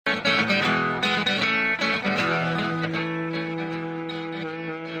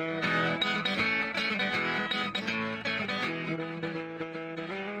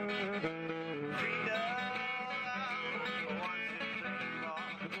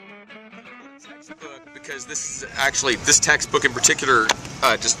textbook, because this textbook in particular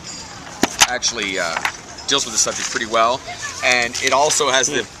just actually deals with the subject pretty well, and it also has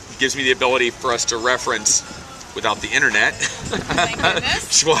gives me the ability for us to reference without the internet. Thank goodness.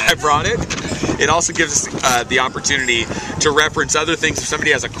 That's why I brought it. It also gives us the opportunity to reference other things. If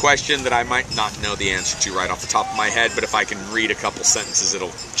somebody has a question that I might not know the answer to right off the top of my head, but if I can read a couple sentences,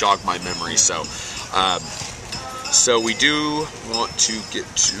 it'll jog my memory. So, so we do want to get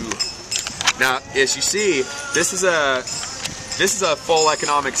to now. As you see, this is a full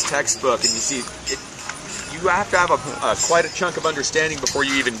economics textbook, and you see you have to have quite a chunk of understanding before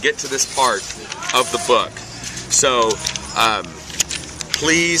you even get to this part of the book. So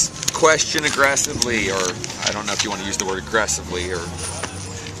please question aggressively, or I don't know if you want to use the word aggressively, or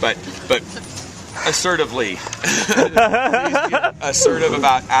but assertively. Please be assertive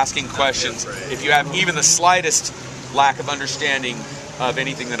about asking questions if you have even the slightest lack of understanding of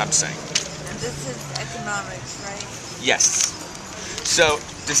anything that I'm saying. And this is economics, right? Yes. So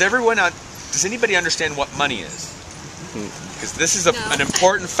does anybody understand what money is? Because this is an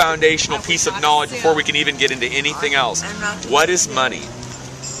important foundational piece of knowledge before we can even get into anything else. What is money?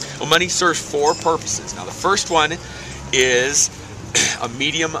 Well, money serves four purposes. Now, the first one is a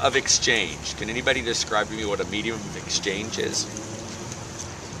medium of exchange. Can anybody describe to me what a medium of exchange is?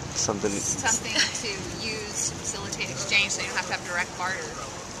 Something to use to facilitate exchange, so you don't have to have direct barter.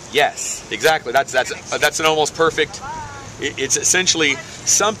 Yes, exactly. That's an almost perfect. It's essentially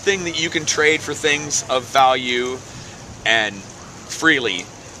something that you can trade for things of value and freely,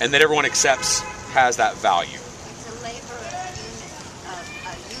 and that everyone accepts has that value. It's a labor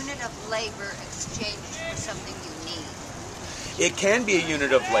unit of labor exchanged for something you need. It can be a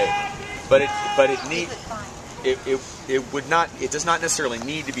unit of labor, but it does not necessarily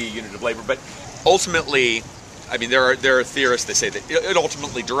need to be a unit of labor. But ultimately, I mean, there are theorists that say that it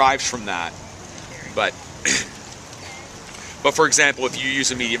ultimately derives from that. But for example, if you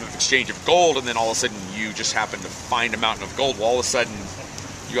use a medium of exchange of gold, and then all of a sudden you just happen to find a mountain of gold, well, all of a sudden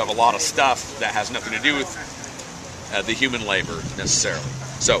you have a lot of stuff that has nothing to do with the human labor necessarily.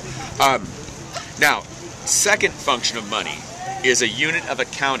 So now, second function of money is a unit of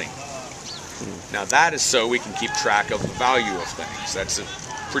accounting. Now that is so we can keep track of the value of things. That's a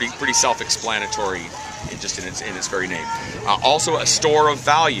pretty self-explanatory, just in its very name. Also, a store of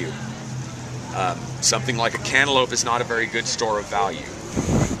value. Something like a cantaloupe is not a very good store of value,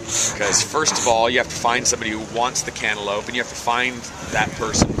 because first of all, you have to find somebody who wants the cantaloupe, and you have to find that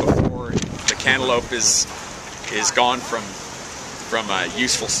person before the cantaloupe is gone from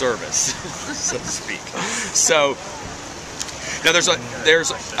useful service, so to speak. So now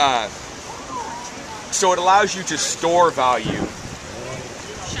so it allows you to store value.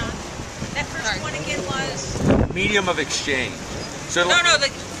 Sean, that first one again was Medium of exchange. So the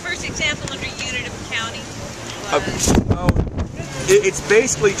first example under unit of accounting was it's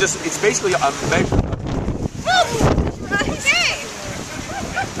basically a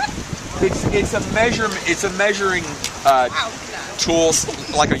measure. It's a measuring tool,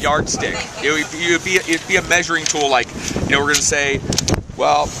 like a yardstick. It'd be a measuring tool, like, we're going to say,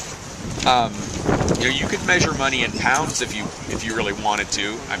 well, you could measure money in pounds if you really wanted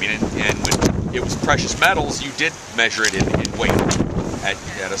to. I mean, and when it was precious metals, you did measure it in weight at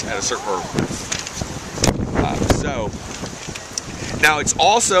a certain. So now it's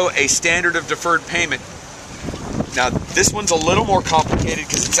also a standard of deferred payment. Now this one's a little more complicated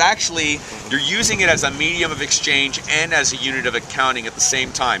because it's actually, you're using it as a medium of exchange and as a unit of accounting at the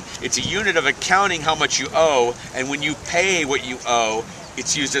same time. It's a unit of accounting how much you owe, and when you pay what you owe,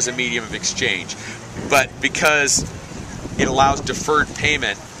 it's used as a medium of exchange. But because it allows deferred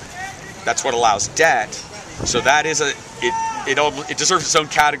payment, that's what allows debt. So that is it deserves its own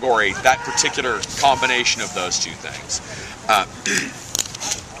category, that particular combination of those two things.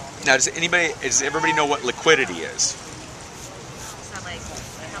 Now, does everybody know what liquidity is? It's not like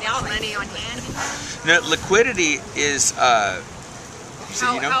money on hand. No, liquidity is How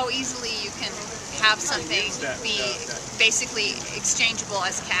easily you can have something be basically exchangeable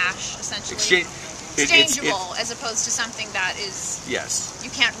as cash, essentially. Exchangeable as opposed to something that is you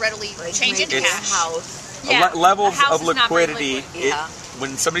can't readily change into cash. Levels of liquidity.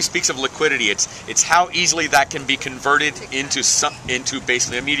 When somebody speaks of liquidity, it's how easily that can be converted into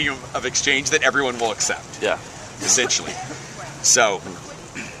basically a medium of exchange that everyone will accept. Yeah, essentially. So,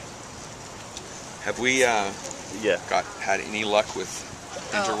 have we had any luck with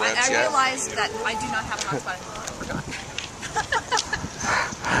interwebs yet? I realized that I do not have a hotspot. I forgot.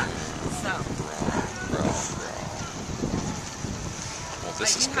 Well,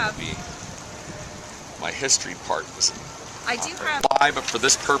 this is going to be my history part. I do have. But for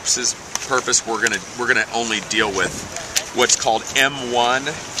this purpose, we're gonna only deal with what's called M1,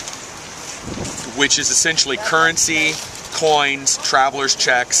 which is essentially currency, coins, traveler's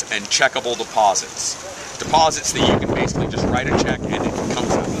checks, and checkable deposits. Deposits that you can basically just write a check and it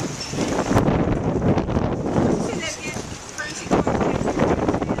comes out.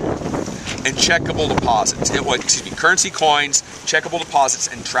 And checkable deposits. Currency, coins, checkable deposits,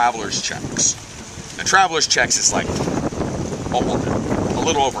 and traveler's checks. And traveler's checks is like a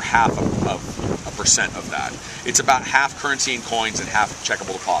little over half of a percent of that. It's about half currency and coins and half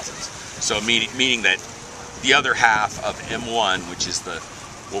checkable deposits. So meaning that the other half of M1, which is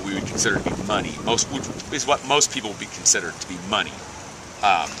what we would consider to be money, is what most people would be considered to be money,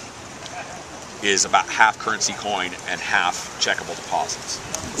 is about half currency coin and half checkable deposits.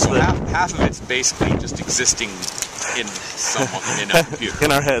 So half of it's basically just existing in a computer.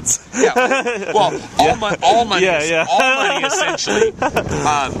 In our heads. Yeah. Well, all money essentially.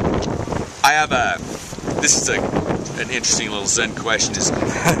 I have this is an interesting little Zen question: is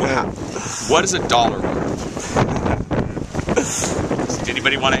what is a dollar worth? Does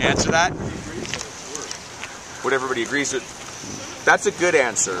anybody want to answer that? What everybody agrees with? That's a good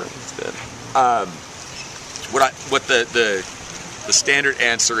answer. That's good. What the standard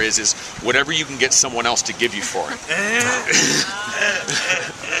answer is whatever you can get someone else to give you for it.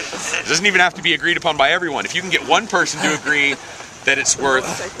 It doesn't even have to be agreed upon by everyone. If you can get one person to agree that it's worth...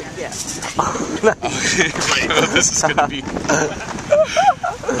 This is going to be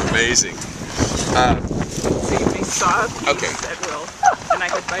amazing. So you make saw okay. That will, and I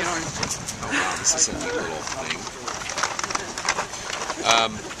could bite orange juice. Oh wow, this is a neat little thing.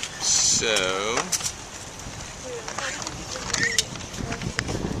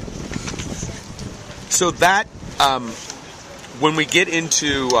 So that, when we get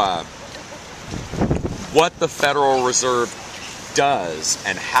into what the Federal Reserve does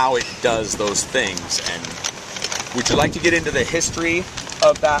and how it does those things, and would you like to get into the history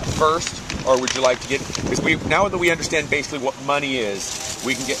of that first, or would you like to get, because now that we understand basically what money is,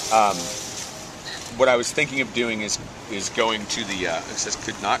 we can get, what I was thinking of doing is going to the, it says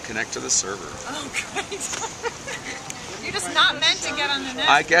could not connect to the server. Oh, great. You're just not meant to get on the net.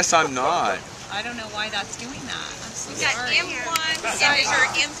 I guess I'm not. I don't know why that's doing that. I'm so We got sorry. M1,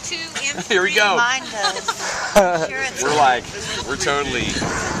 M2, M3. Here we go. Mine does. We're totally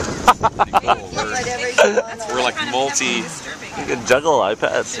we're like multi. You can juggle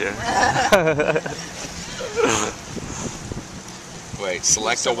iPads here. Wait,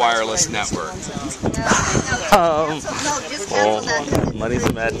 select a wireless network. Well, money's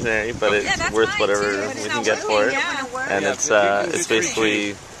imaginary, but it's worth whatever we can get for it, and it's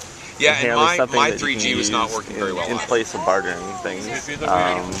basically. Yeah, and my 3G was not working very well. In place of bartering things,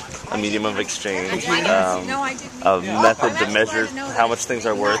 a medium of exchange, a method to measure how much things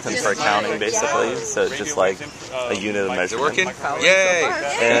are worth and for accounting, basically. So just like a unit of measurement. Is it working? Yay!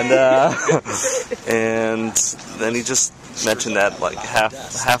 And then he just mentioned that like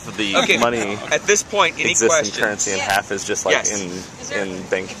half of the money at this point exists in currency and half is just like in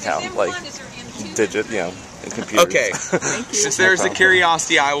bank account, like digit, in computers. Okay, since there's a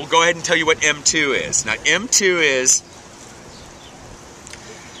curiosity, I will go ahead and tell you what M2 is. Now, M2 is,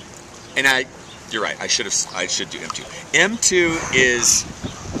 and you're right, I should do M2. M2 is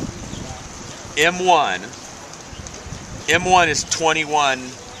M1. M1 is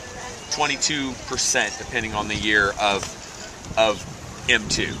 22%, depending on the year of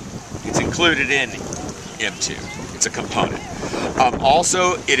M2. It's included in M2. It's a component.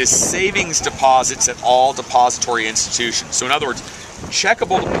 Also, it is savings deposits at all depository institutions. So in other words,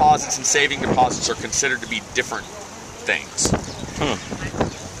 checkable deposits and saving deposits are considered to be different things.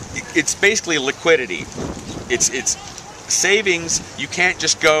 It's basically liquidity. It's savings. You can't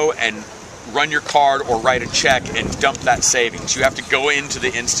just go and run your card or write a check and dump that savings. You have to go into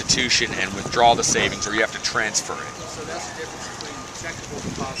the institution and withdraw the savings, or you have to transfer it. So that's the difference between checkable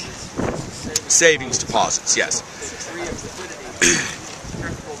deposits and savings deposits, yes.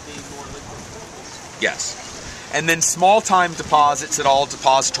 Yes. And then small-time deposits at all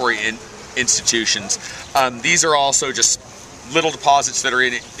depository institutions. These are also just little deposits that are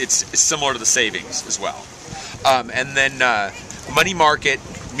in it. It's similar to the savings as well. And then money market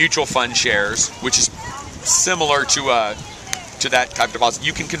mutual fund shares, which is similar to that type of deposit.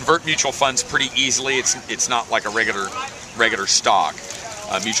 You can convert mutual funds pretty easily. It's not like a regular stock.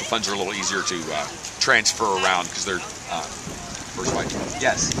 Mutual funds are a little easier to transfer around because they're diversified.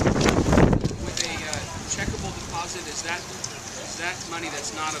 Yes. With a checkable deposit, is that money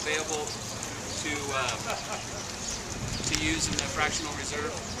that's not available to to use in the fractional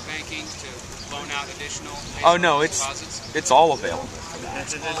reserve banking to loan out additional deposits? It's all available for that.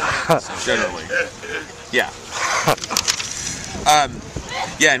 Generally. Yeah.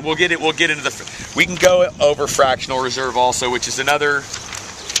 Yeah, and we'll get into we can go over fractional reserve also, which is another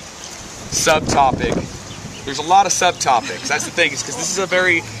subtopic. There's a lot of subtopics. That's the thing, is because this is a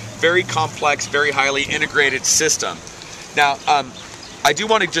very, very complex, very highly integrated system. Now, I do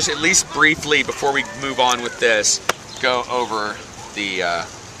want to just at least briefly, before we move on with this, go over the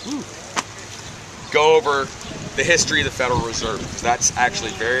history of the Federal Reserve, because that's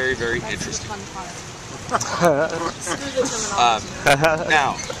actually very, very interesting. Now,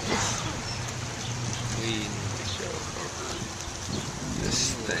 we need to go over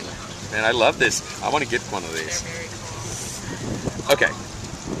this thing. Man, I love this. I want to get one of these. Okay.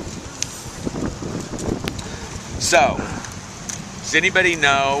 So, does anybody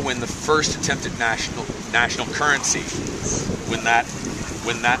know when the first attempt at national currency, when that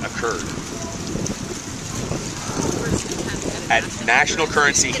occurred? At national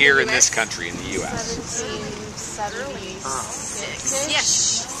currency here in this country, in the U.S.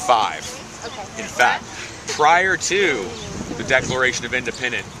 1776. 5. Okay. In fact, prior to the Declaration of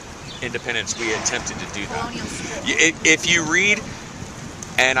Independence, we attempted to do that. If you read,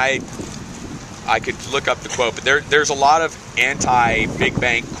 and I could look up the quote, but there's a lot of anti-big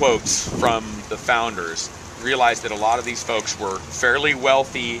bank quotes from the founders. Realized that a lot of these folks were fairly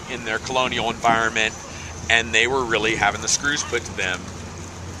wealthy in their colonial environment, and they were really having the screws put to them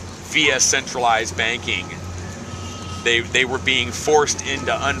via centralized banking. They were being forced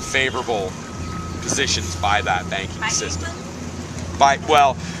into unfavorable positions by that banking system.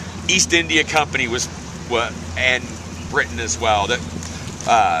 East India Company was and Britain as well. The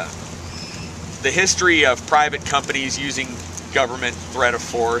history of private companies using government threat of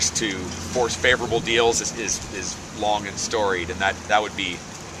force to force favorable deals is long and storied, and that would be,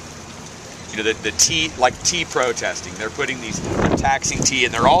 the tea, like tea protesting. They're taxing tea,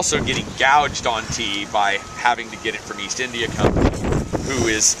 and they're also getting gouged on tea by having to get it from East India Company, who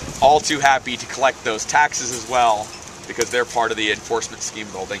is all too happy to collect those taxes as well, because they're part of the enforcement scheme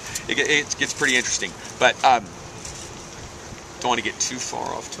of the whole thing. It gets pretty interesting, but don't want to get too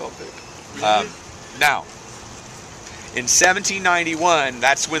far off topic. Now, in 1791,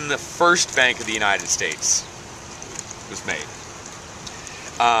 that's when the first Bank of the United States was made.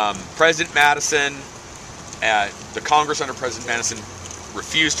 President Madison, the Congress under President Madison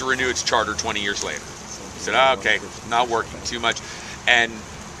refused to renew its charter 20 years later. He said, okay, not working too much. And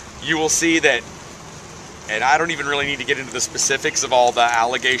you will see that, and I don't even really need to get into the specifics of all the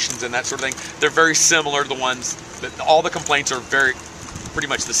allegations and that sort of thing. They're very similar to the ones that all the complaints are pretty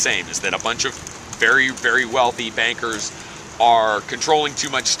much the same, is that a bunch of very, very wealthy bankers are controlling too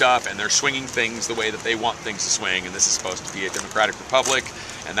much stuff, and they're swinging things the way that they want things to swing, and this is supposed to be a democratic republic,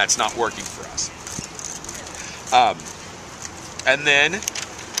 and that's not working for us. And then,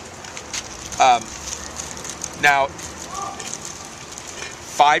 now,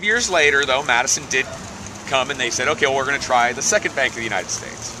 5 years later, though, Madison did come, and they said, okay, well, we're going to try the second Bank of the United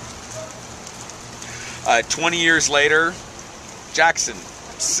States. 20 years later, Jackson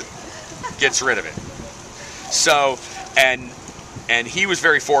gets rid of it. So, and he was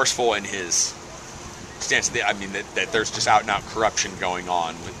very forceful in his stance. I mean, that there's just out and out corruption going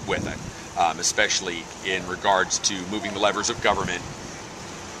on with it, especially in regards to moving the levers of government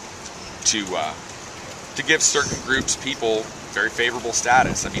to give certain groups, people, very favorable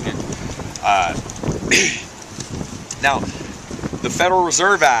status. I mean, now the Federal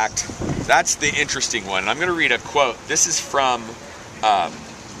Reserve Act, that's the interesting one. And I'm going to read a quote. This is from.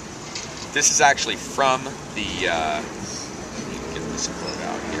 This is actually from the. Let me get this quote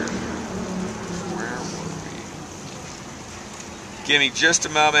out here. Where were we? Give me just a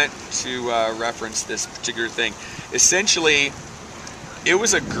moment to reference this particular thing. Essentially, it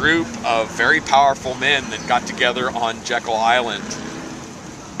was a group of very powerful men that got together on Jekyll Island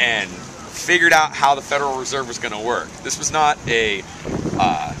and figured out how the Federal Reserve was going to work. This was not a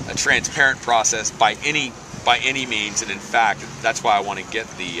transparent process by any means, and in fact, that's why I want to get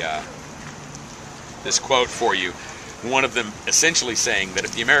this quote for you. One of them essentially saying that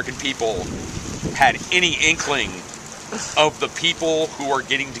if the American people had any inkling of the people who are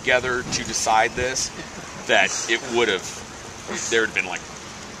getting together to decide this, that it would have, there would have been like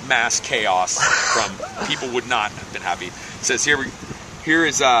mass chaos from people would not have been happy. It says here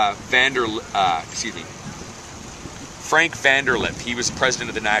is Frank Vanderlip. He was president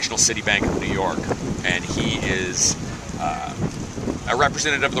of the National City Bank of New York, and he is a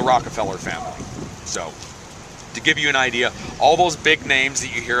representative of the Rockefeller family. So, to give you an idea, all those big names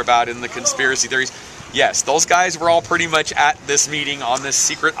that you hear about in the conspiracy theories, Yes, those guys were all pretty much at this meeting on this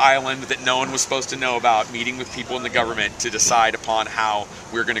secret island that no one was supposed to know about, meeting with people in the government to decide upon how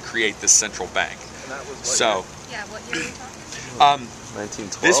we're going to create this central bank. So, yeah, what year are you talking?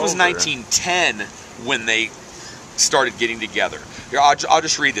 1912. This was 1910 when they started getting together. Here, I'll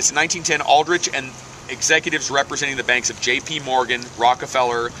just read this. In 1910, Aldrich and executives representing the banks of J.P. Morgan,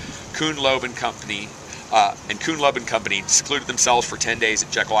 Rockefeller, Kuhn Loeb and Company, secluded themselves for 10 days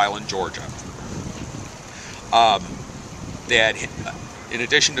at Jekyll Island, Georgia. They had, in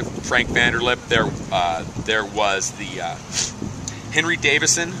addition to Frank Vanderlip, there was the Henry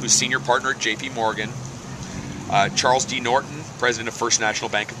Davison, who's senior partner at J.P. Morgan, Charles D. Norton, president of First National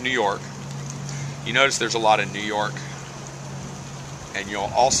Bank of New York. You notice there's a lot in New York, and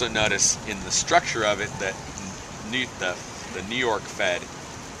you'll also notice in the structure of it that the New York Fed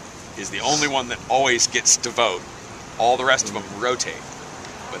is the only one that always gets to vote. All the rest of them rotate,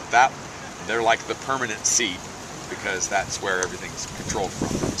 but they're like the permanent seat because that's where everything's controlled from,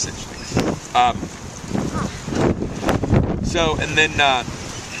 essentially. And then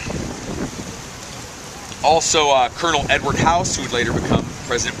also Colonel Edward House, who would later become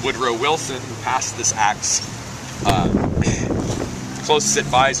President Woodrow Wilson, who passed this act's closest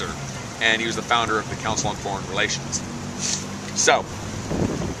advisor, and he was the founder of the Council on Foreign Relations. So,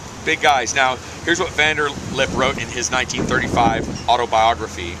 big guys. Now, here's what Vanderlip wrote in his 1935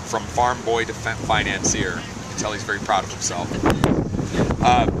 autobiography, From Farm Boy to Financier. You can tell he's very proud of himself.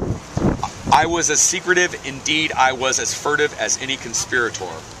 I was as secretive, indeed I was as furtive as any conspirator.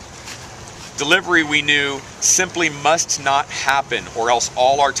 Delivery, we knew, simply must not happen, or else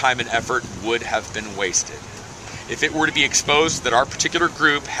all our time and effort would have been wasted. If it were to be exposed that our particular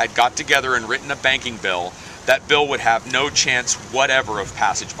group had got together and written a banking bill, that bill would have no chance whatever of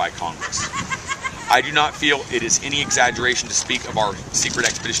passage by Congress. I do not feel it is any exaggeration to speak of our secret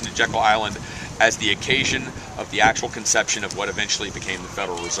expedition to Jekyll Island as the occasion of the actual conception of what eventually became the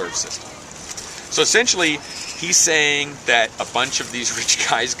Federal Reserve System. So essentially, he's saying that a bunch of these rich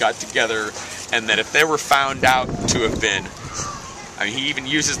guys got together, and that if they were found out to have been, I mean, he even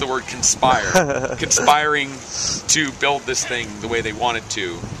uses the word conspire, conspiring to build this thing the way they wanted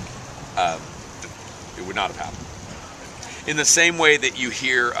to, it would not have happened. In the same way that you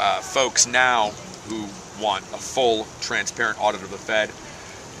hear folks now who want a full, transparent audit of the Fed,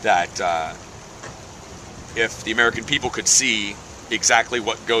 that if the American people could see exactly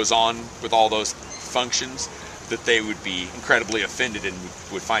what goes on with all those functions, that they would be incredibly offended and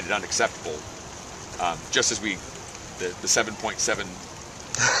would find it unacceptable. Just as the $7.7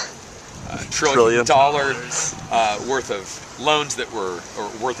 trillion worth of loans that were, or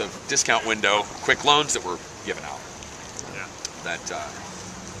worth of discount window, quick loans that were given out. Yeah.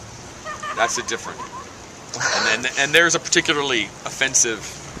 That's a different. And there's a particularly offensive.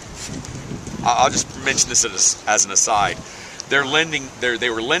 I'll just mention this as an aside. They were lending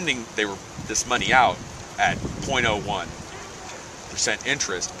this money out at 0.01%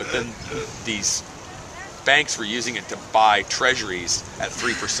 interest, but then these banks were using it to buy treasuries at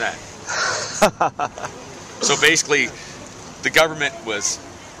 3%. So basically, the government was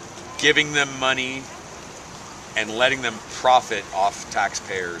giving them money and letting them profit off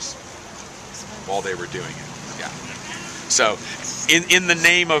taxpayers while they were doing it. Yeah. So, in the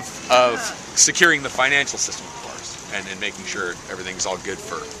name of securing the financial system, of course, and making sure everything's all good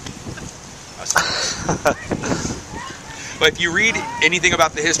for us. But if you read anything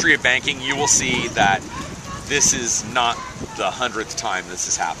about the history of banking, you will see that this is not the 100th time this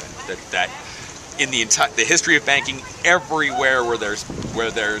has happened. That in the history of banking, everywhere where there's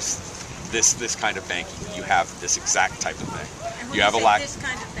this kind of banking, you have this exact type of thing. And you have a lack. This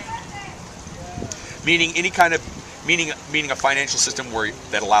kind of banking? Meaning a financial system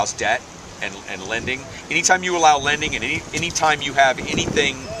that allows debt and lending. Anytime you allow lending, and anytime you have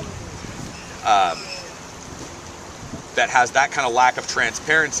anything that has that kind of lack of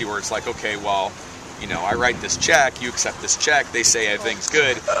transparency, where it's like, okay, well, I write this check, you accept this check, they say everything's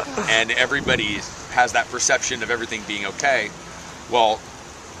good, and everybody has that perception of everything being okay. Well,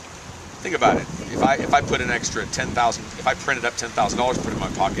 think about it. If I put an extra $10,000, if I printed up $10,000, put it in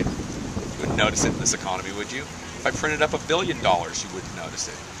my pocket, you wouldn't notice it in this economy, would you? If I printed up $1 billion, you wouldn't notice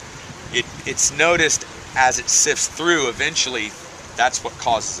it. It's noticed as it sifts through. Eventually, that's what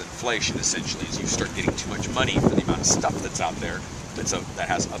causes inflation, essentially, is you start getting too much money for the amount of stuff that's out there that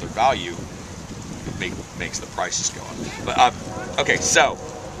has other value. It makes the prices go up. But okay, so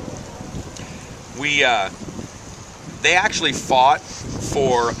they actually fought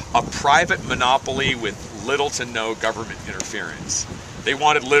for a private monopoly with little to no government interference. They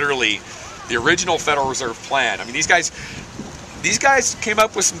wanted literally the original Federal Reserve plan. I mean, these guys came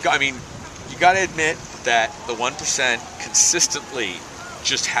up with some. I mean, you got to admit that the 1% consistently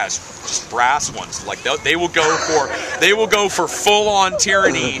just has just brass ones. Like they will go for full-on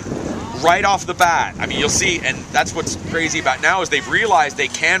tyranny right off the bat. I mean, you'll see, and that's what's crazy about now is they've realized they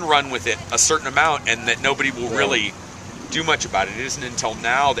can run with it a certain amount, and that nobody will really do much about it. It isn't until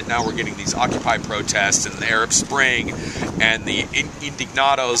now that we're getting these Occupy protests and the Arab Spring and the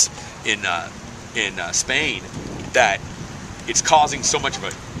indignados in Spain that it's causing so much of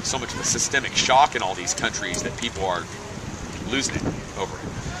a systemic shock in all these countries that people are losing it over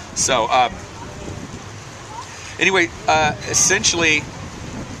it. So anyway, essentially,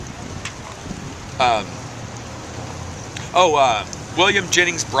 William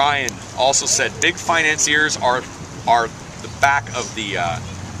Jennings Bryan also said big financiers are the back of the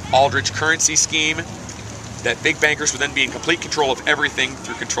Aldrich currency scheme, that big bankers would then be in complete control of everything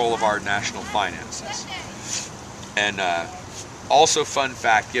through control of our national finances. And also, fun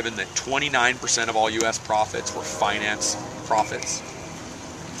fact, given that 29% of all U.S. profits were finance profits,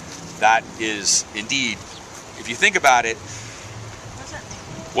 that is indeed, if you think about it,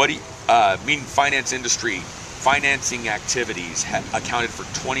 meaning finance industry, financing activities accounted for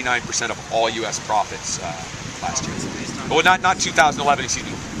 29% of all U.S. profits last year. Well, not 2011, excuse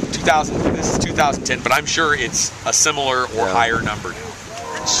me. 2000. This is 2010, but I'm sure it's a similar or higher number now. More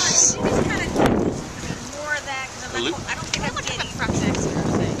of that, because I don't think I'm getting from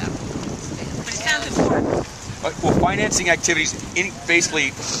that. But it sounds important. Well, financing activities,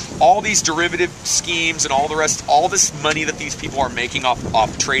 basically all these derivative schemes and all the rest, all this money that these people are making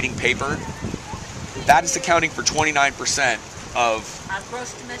off trading paper, that is accounting for 29% of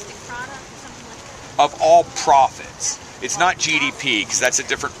gross domestic product or something like that? Of all profits. It's not GDP, because that's a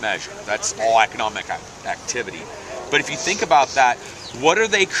different measure. That's all economic activity. But if you think about that, what are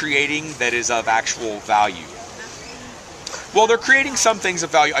they creating that is of actual value? Well, they're creating some things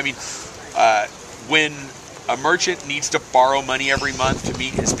of value. I mean, when a merchant needs to borrow money every month to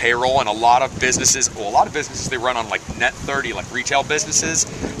meet his payroll, and a lot of businesses they run on like net 30, like retail businesses,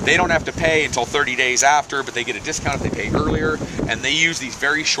 they don't have to pay until 30 days after, but they get a discount if they pay earlier, and they use these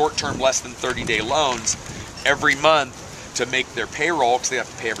very short-term, less than 30-day loans every month to make their payroll, because they have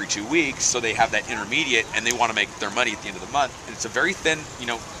to pay every 2 weeks, so they have that intermediate, and they want to make their money at the end of the month. And it's a very thin,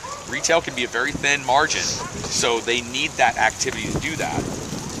 retail can be a very thin margin, so they need that activity to do that.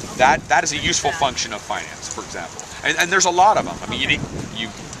 That is a useful function of finance, for example. And there's a lot of them. I mean, you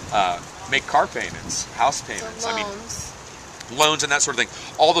make car payments, house payments, loans and that sort of thing.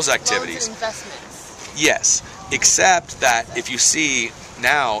 All those activities. Loans and investments. Yes, except that if you see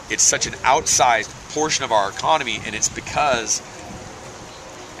now, it's such an outsized portion of our economy, and it's because,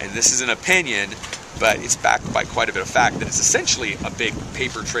 and this is an opinion, but it's backed by quite a bit of fact, that it's essentially a big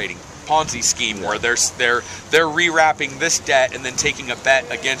paper trading Ponzi scheme where they're rewrapping this debt and then taking a bet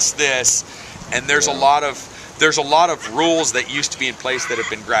against this, and there's a lot of rules that used to be in place that have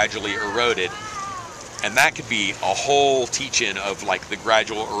been gradually eroded, and that could be a whole teach-in of like the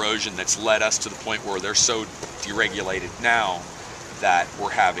gradual erosion that's led us to the point where they're so deregulated now that we're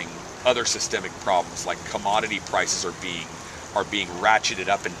having other systemic problems, like commodity prices are being ratcheted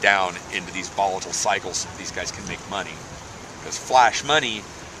up and down into these volatile cycles so these guys can make money, because flash money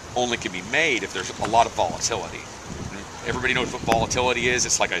only can be made if there's a lot of volatility. Everybody knows what volatility is.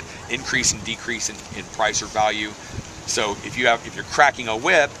 It's like an increase and decrease in price or value. So if you're cracking a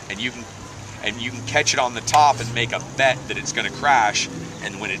whip and you can catch it on the top and make a bet that it's going to crash,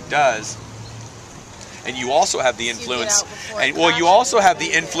 and when it does, and you also have the influence, you also have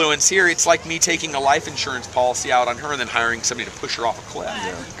the influence here. It's like me taking a life insurance policy out on her and then hiring somebody to push her off a cliff,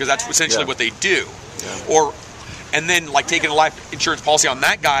 because that's essentially what they do. And then like taking a life insurance policy on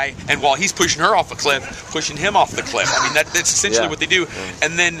that guy, and while he's pushing her off a cliff, pushing him off the cliff. I mean, that's essentially what they do.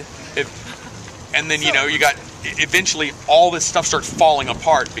 And then you got eventually all this stuff starts falling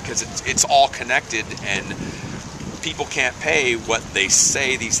apart because it's all connected, and people can't pay what they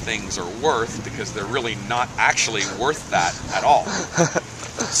say these things are worth because they're really not actually worth that at all.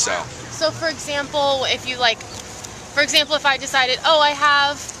 So for example, if I decided, I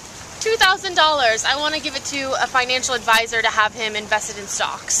have $2,000, I want to give it to a financial advisor to have him invested in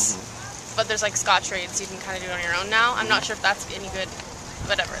stocks. But there's like Scottrade, so you can kind of do it on your own now. I'm not sure if that's any good,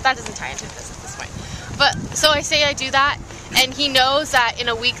 whatever. That doesn't tie into this at this point. But so I say I do that, and he knows that in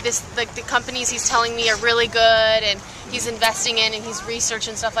a week the companies he's telling me are really good and he's investing in and he's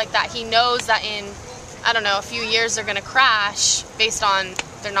researching stuff like that. He knows that in, I don't know, a few years they're going to crash based on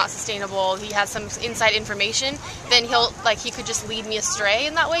they're not sustainable. He has some inside information. Then he could just lead me astray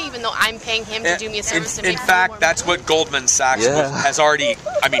in that way, even though I'm paying him to do me a service. In fact, that's what Goldman Sachs has already,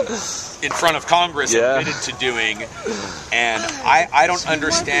 in front of Congress admitted to doing. And I don't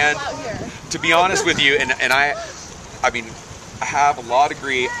understand. to be honest with you, and I mean, I have a law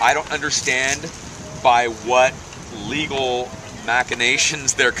degree. I don't understand by what legal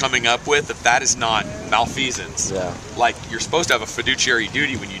machinations they're coming up with if that is not malfeasance. Yeah. Like, you're supposed to have a fiduciary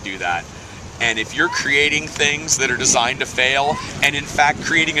duty when you do that. And if you're creating things that are designed to fail, and in fact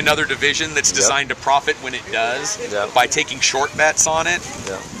creating another division that's designed to profit when it does, by taking short bets on it.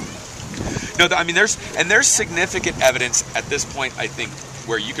 No, I mean, there's significant evidence at this point, I think,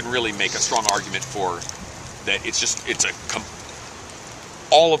 where you can really make a strong argument for that.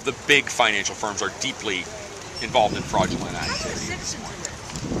 All of the big financial firms are deeply involved in fraudulent activity.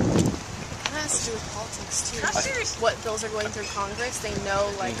 That has to do with politics too. What bills are going through Congress, they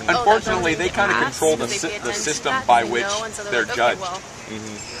know, like, unfortunately, they kind of control the system by which they're judged.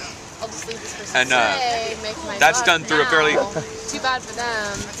 I'll just leave this person and make my that's done through a fairly. Too bad for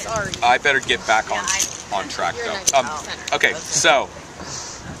them. Sorry. I better get back on track though. Okay, so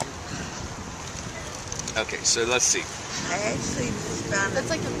let's see. I actually just found a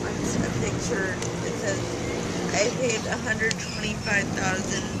picture that says I paid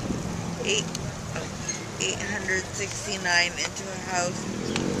 $125,869 into a house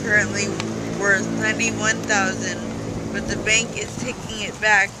currently worth $91,000, but the bank is taking it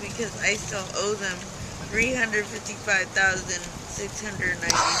back because I still owe them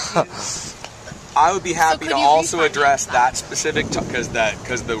 $355,692. I would be happy to also address that specific because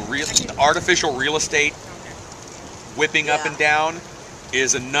the artificial real estate whipping up and down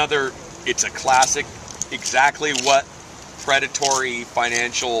is another. It's a classic. Exactly what predatory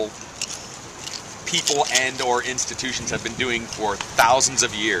financial people and/or institutions have been doing for thousands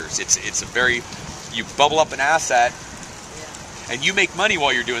of years. It's a very, you bubble up an asset, and you make money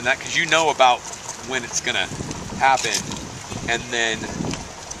while you're doing that because you know about when it's gonna happen, and then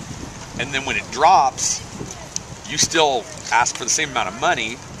when it drops, you still ask for the same amount of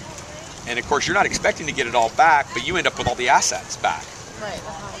money, and of course you're not expecting to get it all back, but you end up with all the assets back. Right.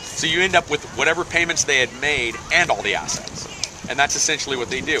 So you end up with whatever payments they had made and all the assets. And that's essentially what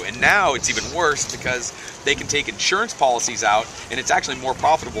they do. And now it's even worse because they can take insurance policies out, and it's actually more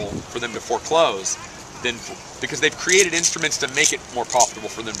profitable for them to foreclose because they've created instruments to make it more profitable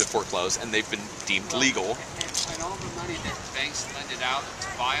for them to foreclose, and they've been deemed legal. And all the money that banks lended out to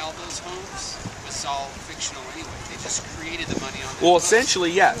buy all those homes was all fictional anyway. They just created the money on. Well, essentially,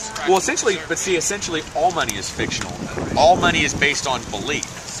 yes. Well, essentially, but see, essentially, all money is fictional. All money is based on belief.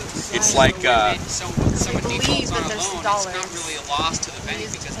 It's like someone defaults on a loan, it's not really a loss to the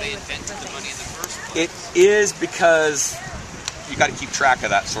bank because they invented the money in the first place. It is because you got to keep track of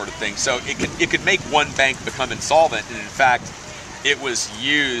that sort of thing. So it could make one bank become insolvent, and in fact, it was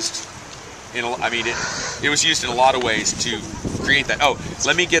used in. It was used in a lot of ways to create that. Oh,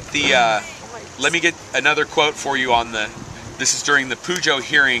 let me get another quote for you on the. This is during the Pujo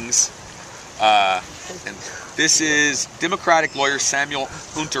hearings, and this is Democratic lawyer Samuel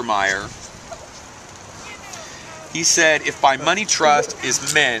Untermeyer. He said, "If by money trust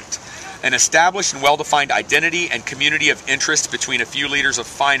is meant an established and well-defined identity and community of interest between a few leaders of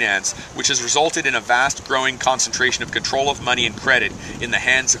finance, which has resulted in a vast growing concentration of control of money and credit in the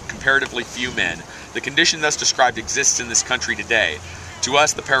hands of comparatively few men, the condition thus described exists in this country today. To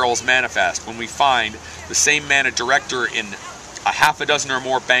us, the peril is manifest when we find the same man a director in a half a dozen or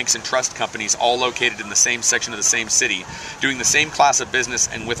more banks and trust companies, all located in the same section of the same city, doing the same class of business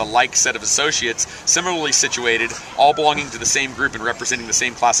and with a like set of associates, similarly situated, all belonging to the same group and representing the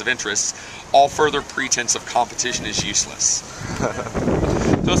same class of interests. All further pretense of competition is useless."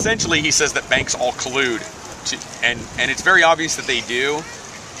 So essentially, he says that banks all collude, and it's very obvious that they do,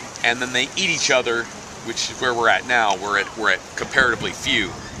 and then they eat each other, which is where we're at now. We're at comparatively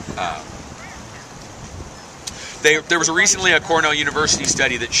few. There was recently a Cornell University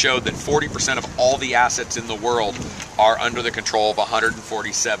study that showed that 40% of all the assets in the world are under the control of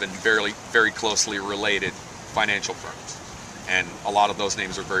 147 very, very closely related financial firms. And a lot of those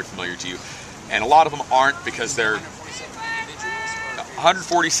names are very familiar to you. And a lot of them aren't because they're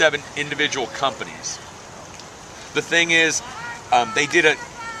 147 individual companies. The thing is,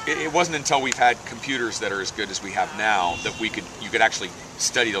 it wasn't until we've had computers that are as good as we have now that you could actually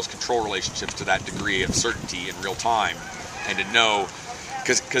study those control relationships to that degree of certainty in real time, and to know,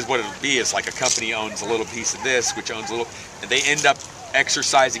 because what it'll be is like a company owns a little piece of this, which owns a little, and they end up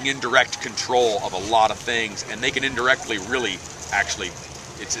exercising indirect control of a lot of things, and they can indirectly really, actually,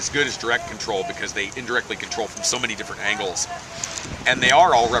 it's as good as direct control because they indirectly control from so many different angles, and they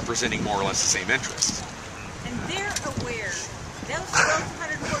are all representing more or less the same interests. And they're aware. Those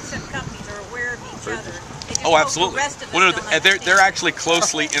 147 companies are aware of each other. Oh, absolutely. Well, no, they're actually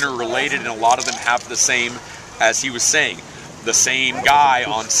closely interrelated, and a lot of them have the same, as he was saying, the same guy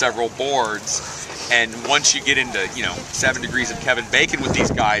on several boards. And once you get into, 7 Degrees of Kevin Bacon with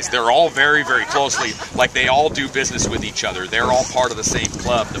these guys, they're all very, very closely, like they all do business with each other. They're all part of the same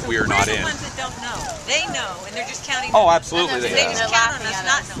club that we are not in. We're the ones that don't know. They know, and they're just counting. Oh, absolutely. They just count on us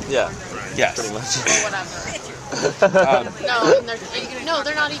not knowing. Yeah. Yes. Pretty much. No,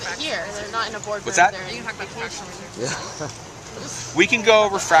 they're not even here. They're not in a board. What's that? They're in vacation. Yeah. We can go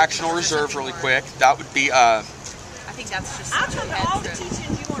over fractional reserve really quick. That would be, I think that's just. I'll tell you all the teachings you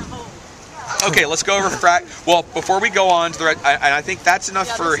want to hold. okay, let's go over well, before we go on to the and I think that's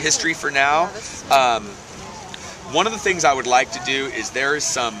enough for history for now. One of the things I would like to do is there's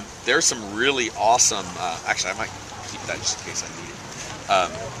some really awesome, actually I might keep that just in case I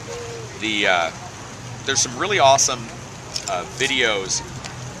need it. There's some really awesome videos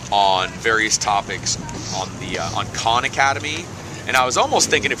on various topics on Khan Academy, and I was almost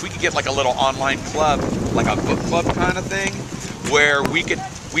thinking if we could get like a little online club, like a book club kind of thing, where we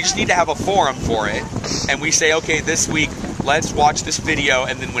just need to have a forum for it, and we say, okay, this week let's watch this video,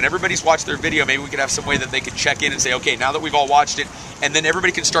 and then when everybody's watched their video, maybe we could have some way that they could check in and say, okay, now that we've all watched it, and then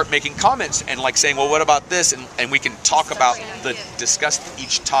everybody can start making comments and like saying, well, what about this? And we can talk about discuss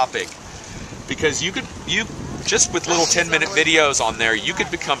each topic, because you just with little 10-minute videos on there, you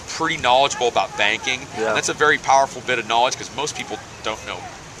could become pretty knowledgeable about banking. Yeah. And that's a very powerful bit of knowledge because most people don't know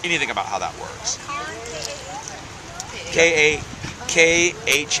anything about how that works. Khan,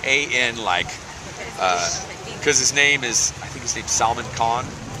 like, because his name is, I think his name's Salman Khan.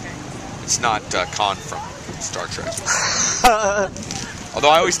 It's not Khan from Star Trek.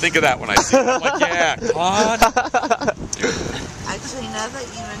 Although I always think of that when I see it. I'm like, yeah, Khan. Actually, now that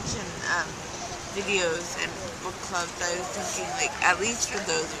you mention videos and book clubs, I was thinking, like, at least for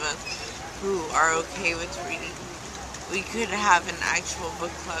those of us who are okay with reading, we could have an actual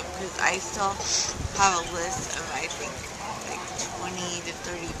book club, because I still have a list of, I think, like 20 to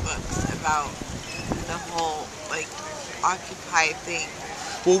 30 books about the whole, like, Occupy thing.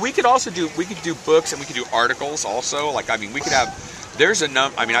 Well, we could do books, and we could do articles also. Like, I mean, we could have, there's a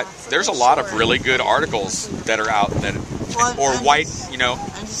lot of really good articles that are out that, or white,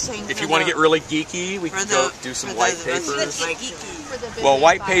 if you want to get really geeky, we can go do some white papers. Well,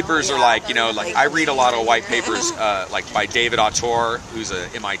 white papers are like, like I read a lot of white papers, like by David Autor, who's a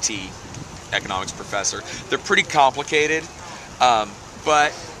MIT economics professor. They're pretty complicated,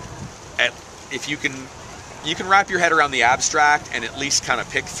 but if you can wrap your head around the abstract and at least kind of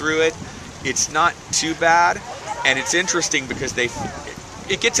pick through it, it's not too bad. And it's interesting because it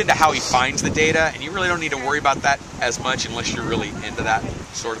gets into how he finds the data, and you really don't need to worry about that as much unless you're really into that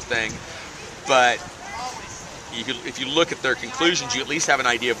sort of thing. But if you look at their conclusions, you at least have an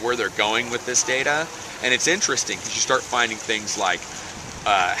idea of where they're going with this data. And it's interesting because you start finding things like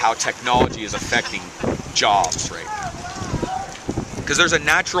how technology is affecting jobs right now. Because there's a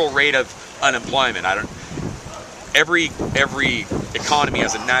natural rate of unemployment. Every economy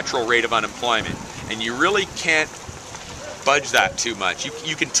has a natural rate of unemployment, and you really can't budge that too much.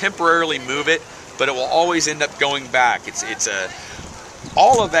 You can temporarily move it, but it will always end up going back.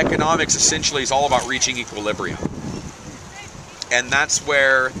 All of economics essentially is all about reaching equilibrium, and that's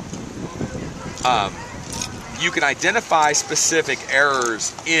where you can identify specific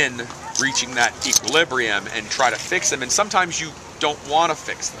errors in reaching that equilibrium and try to fix them. And sometimes you don't want to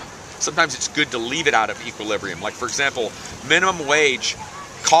fix them. Sometimes it's good to leave it out of equilibrium. Like, for example, minimum wage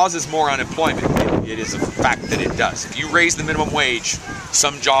causes more unemployment. It is a fact that it does. If you raise the minimum wage,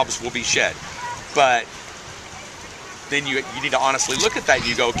 some jobs will be shed. But then you need to honestly look at that and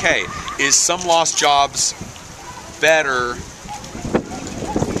you go, okay, is some lost jobs better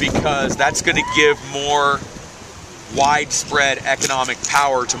because that's going to give more widespread economic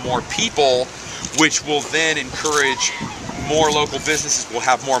power to more people, which will then encourage more local businesses, will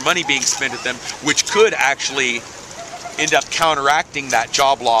have more money being spent at them, which could actually end up counteracting that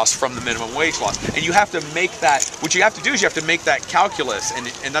job loss from the minimum wage loss. And you have to make that, what you have to do is you have to make that calculus,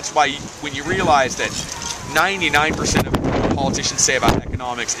 and that's why when you realize that 99% of what politicians say about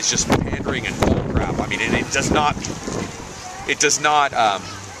economics is just pandering and bullcrap. I mean, it does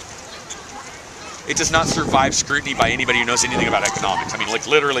not survive scrutiny by anybody who knows anything about economics. I mean, like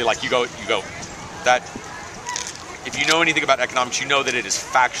literally, like you go that. If you know anything about economics, you know that it is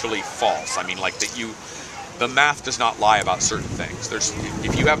factually false. I mean, like the math does not lie about certain things.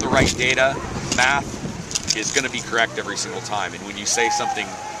 If you have the right data, math is going to be correct every single time. And when you say something,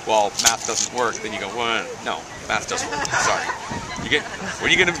 well, math doesn't work, then you go, well, no, math doesn't work. Sorry. What are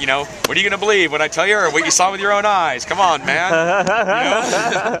you gonna believe? What I tell you, or what you saw with your own eyes? Come on, man.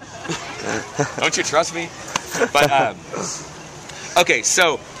 Don't you trust me? But okay,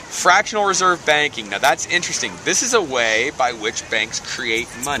 so Fractional reserve banking. Now that's interesting. This is a way by which banks create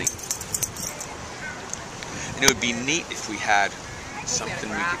money. And it would be neat if we had something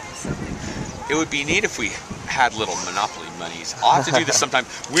we could... It would be neat if we had little monopoly monies. I'll have to do this sometime.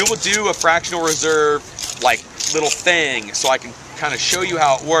 We will do a fractional reserve like little thing so I can kind of show you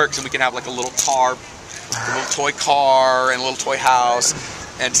how it works, and we can have like a little car, a little toy car and a little toy house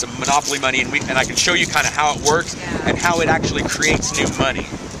and some monopoly money, and I can show you kind of how it works and how it actually creates new money.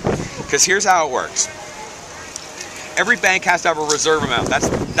 Because here's how it works. Every bank has to have a reserve amount.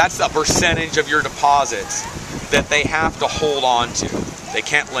 That's a percentage of your deposits that they have to hold on to. They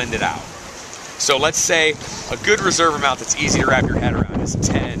can't lend it out. So let's say a good reserve amount that's easy to wrap your head around is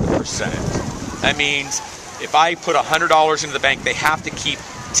 10%. That means if I put $100 into the bank, they have to keep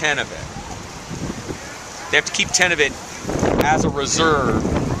 10 of it. They have to keep 10 of it as a reserve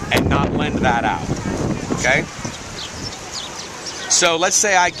and not lend that out. Okay? So let's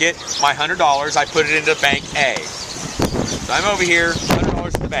say I get my $100, I put it into bank A. So I'm over here,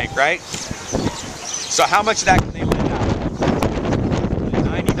 $100 in the bank, right? So how much of that can they lend out?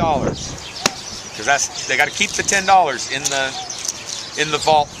 $90. Because they got to keep the $10 in the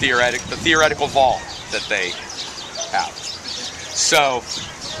vault, the theoretical vault that they have. So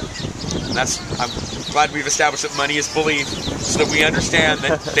I'm glad we've established that money is believed, so that we understand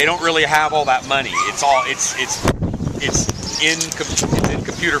that they don't really have all that money. It's in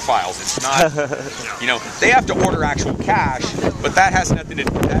computer files. It's not, they have to order actual cash, but that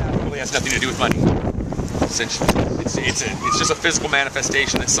really has nothing to do with money. Essentially, it's just a physical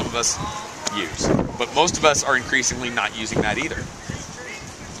manifestation that some of us use, but most of us are increasingly not using that either.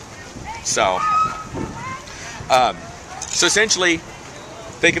 So essentially,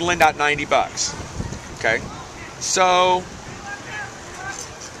 they can lend out $90. Okay, so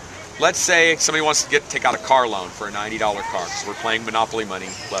let's say somebody wants to take out a car loan for a $90 car, because we're playing Monopoly money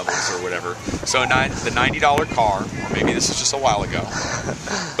levels or whatever. So the $90 car, or maybe this is just a while ago,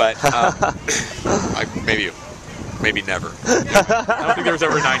 but maybe never. I don't think there was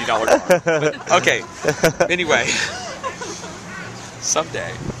ever a $90 car. But, okay, anyway,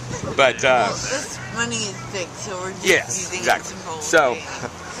 someday. But this money is fixed, so we're just using it symbol.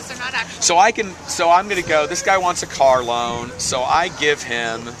 So I'm going to go, this guy wants a car loan, so I give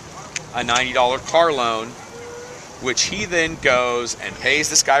him a $90 car loan, which he then goes and pays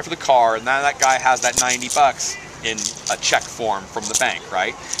this guy for the car, and now that guy has that $90 in a check form from the bank,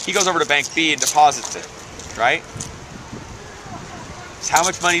 right? He goes over to Bank B and deposits it, right? So how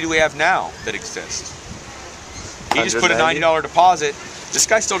much money do we have now that exists? He just put a $90 deposit. This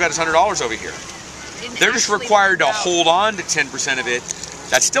guy still got his $100 over here. They're just required to hold on to 10% of it.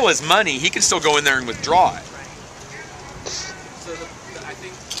 That's still his money. He can still go in there and withdraw it. So I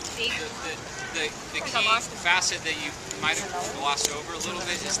think the key facet that you might have glossed over a little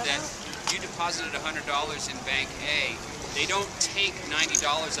bit is that you deposited $100 in Bank A. They don't take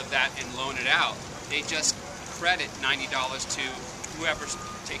 $90 of that and loan it out. They just credit $90 to whoever's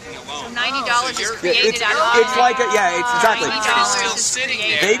taking a loan. So $90 is created out of it's like it's exactly. $90 is still sitting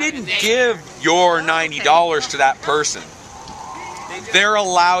there. They didn't give your $90 to that person. They're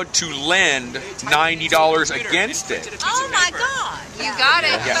allowed to lend $90 against it. Oh my God! You got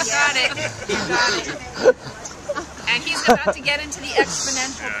it. Yes. You got it. And he's about to get into the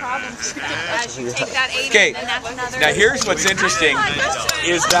exponential problems as you take that 8 and then that's another. Now here's what's interesting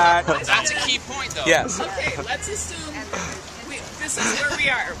is that that's a key point, though. Yes. Okay, let's assume this is where we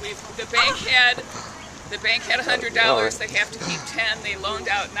are. The bank had $100. They have to keep 10. They loaned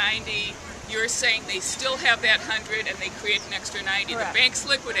out 90. You're saying they still have that 100 and they create an extra 90. Correct. The bank's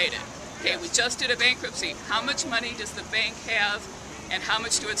liquidated. Okay, we just did a bankruptcy. How much money does the bank have and how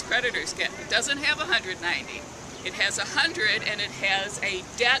much do its creditors get? It doesn't have 190. It has 100 and it has a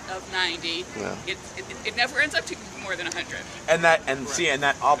debt of 90. Yeah. It never ends up to more than 100. And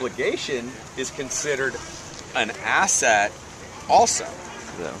that obligation is considered an asset also.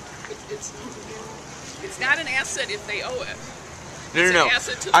 Yeah. It's not an asset if they owe it. No.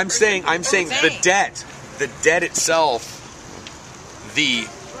 I'm saying the debt itself, the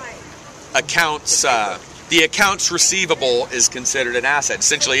accounts receivable is considered an asset.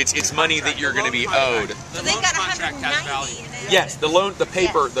 Essentially, it's money that you're going to be owed. So they got 190. Yes, the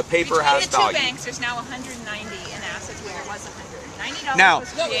paper has value. Two banks, there's now 190 in assets where there was 100. $90 now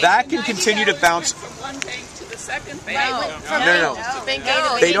was created. that can continue to bounce. From one bank to the second bank. No.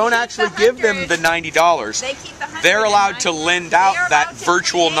 They don't actually give them the $90. They keep the 100. They're allowed to lend out that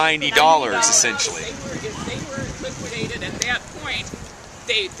virtual $90 essentially. If they were liquidated at that point,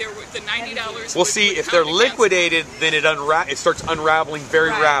 the $90. Well, see, if they're liquidated, then it starts unraveling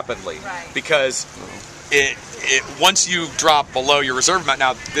very rapidly because once you drop below your reserve amount,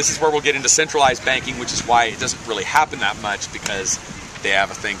 now this is where we'll get into centralized banking, which is why it doesn't really happen that much, because they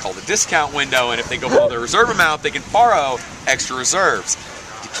have a thing called a discount window, and if they go below their reserve amount, they can borrow extra reserves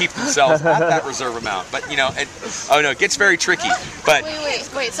to keep themselves at that reserve amount. But you know, it gets very tricky. But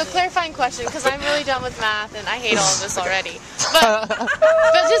wait. So clarifying question, because I'm really done with math and I hate all of this already. But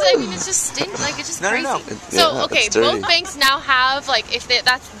just, I mean, it's just like it's just crazy. No. So okay, both banks now have, like, if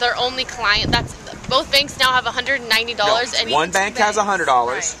that's their only client, both banks now have $190, and one bank has $100,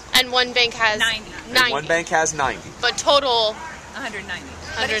 right. And one bank has 90. And one bank has 90. But total 190.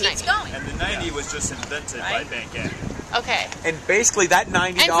 But it keeps going. And the 90 was just invented by Bank A. Okay. And basically that $90.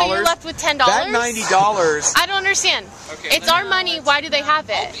 And so you're left with $10. That $90. I don't understand. Okay, it's our money. Why do they have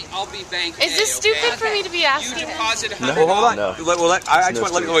it? I'll be Bank A. Is this stupid for me to be asking? You deposit $100. No, hold on. No.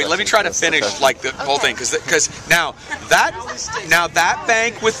 Let me try to finish like the whole thing, because now that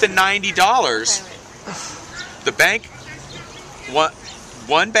bank with the $90, the bank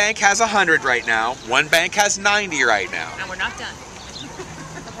one bank has 100 right now. One bank has 90 right now. And we're not done.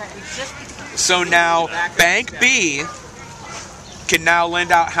 So now Bank B can now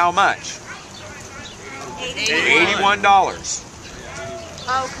lend out how much? $81.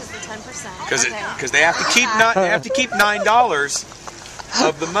 Oh, because the 10%. Because they have to keep $9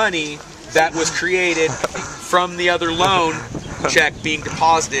 of the money that was created from the other loan check being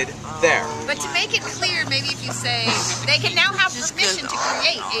deposited there. But to make it clear, maybe if you say they can now have permission to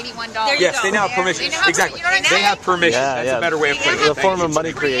create $81. Yes, they now have permission. Exactly. They have permission. That's a better way of putting it. It's a form of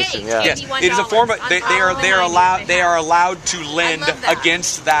money creation. Yeah. Yes, it is a form of. They are allowed to lend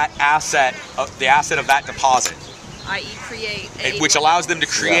against that asset, the asset of that deposit. I.e., create. Which allows them to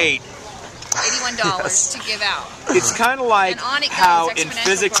create $81 to give out. It's kind of like how in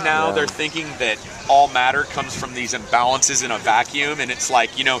physics now they're thinking that all matter comes from these imbalances in a vacuum, and it's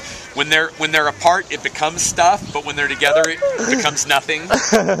like, you know, when they're apart it becomes stuff, but when they're together it becomes nothing.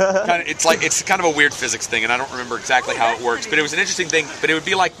 It's kind of a weird physics thing, and I don't remember exactly how it works, but it was an interesting thing. But it would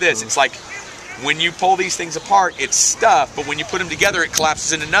be like this. It's like when you pull these things apart, it's stuff, but when you put them together, it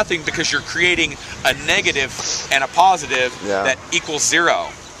collapses into nothing, because you're creating a negative and a positive that equals zero.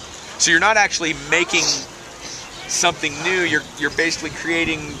 So you're not actually making something new. You're basically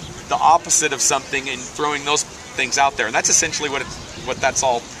creating the opposite of something and throwing those things out there, and that's essentially what that's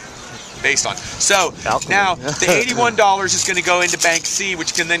all based on. So now the $81 is going to go into Bank C,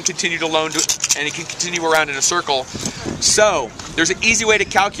 which can then continue to loan to, and it can continue around in a circle. So there's an easy way to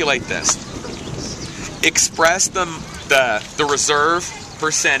calculate this. Express the reserve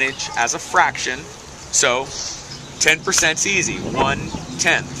percentage as a fraction. So 10% is easy,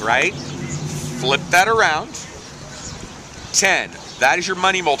 1/10, right? Flip that around. 10. That is your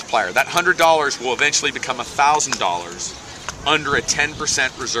money multiplier. That $100 will eventually become $1,000 under a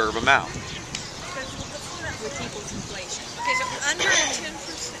 10% reserve amount. Which equals inflation. Okay, so under a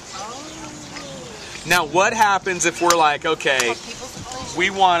 10%. Now, what happens if we're like, okay,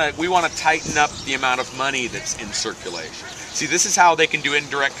 we want to tighten up the amount of money that's in circulation? See, this is how they can do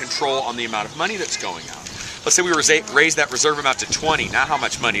indirect control on the amount of money that's going out. Let's say we raise that reserve amount to 20. Now, how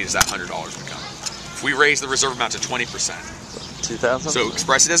much money does that $100 become? If we raise the reserve amount to 20%. 2,000. So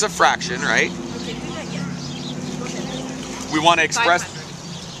express it as a fraction, right? We want to express.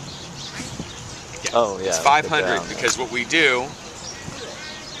 Yeah, oh yeah. It's 500 because what we do.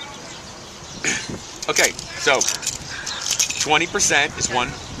 Okay, so 20% is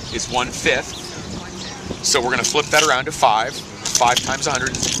 1/5. So we're going to flip that around to 5. 5 times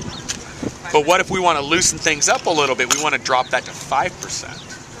 100. But what if we want to loosen things up a little bit? We want to drop that to 5%.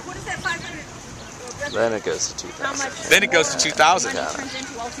 What is that 500? Then it goes to 2,000. Then it goes to 2,000. Money turns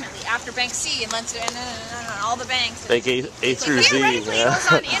into ultimately after Bank C and all the banks. Bank A through Z. Theoretically, it goes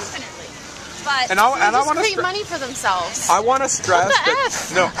on infinitely. But I want to create money for themselves. I want to stress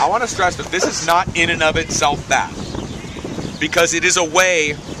that this is not in and of itself bad, because it is a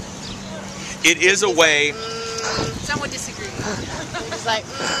way. Some would disagree. It's like,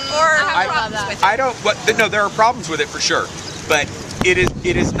 I don't. No, there are problems with it for sure, but it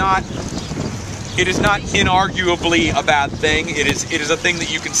is not inarguably a bad thing. It is a thing that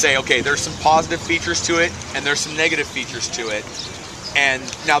you can say, okay, there's some positive features to it and there's some negative features to it. And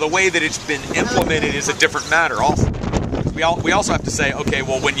now the way that it's been implemented is a different matter also. We also have to say, okay,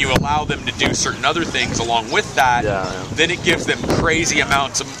 well, when you allow them to do certain other things along with that, then it gives them crazy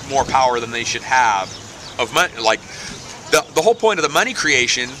amounts of more power than they should have of money. Like the whole point of the money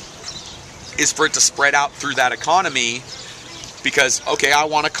creation is for it to spread out through that economy, because, okay, I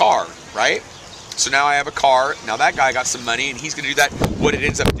want a car, right? So now I have a car. Now that guy got some money, and he's going to do that. What it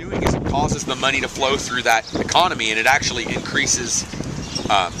ends up doing is it causes the money to flow through that economy, and it actually increases.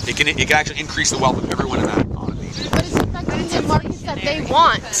 It can actually increase the wealth of everyone in that economy. what they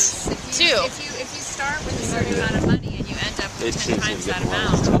want, too. If you start with a certain amont of money and you end up with 10 times that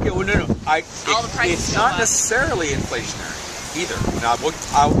amount. Okay, well, no. It's not necessarily inflationary either. Now,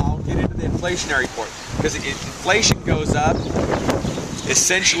 I'll get into the inflationary part. Because inflation goes up,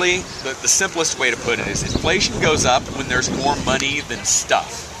 essentially, the simplest way to put it is inflation goes up when there's more money than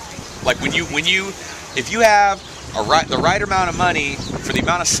stuff. Like if you have the right amount of money for the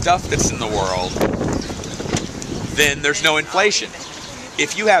amount of stuff that's in the world, then there's no inflation.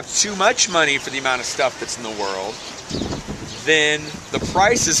 If you have too much money for the amount of stuff that's in the world, then the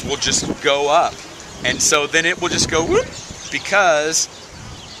prices will just go up. And so then it will just go whoop, because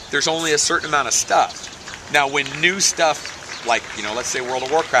there's only a certain amount of stuff. Now, when new stuff, like, let's say World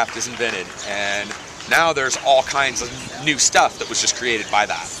of Warcraft is invented, and now there's all kinds of new stuff that was just created by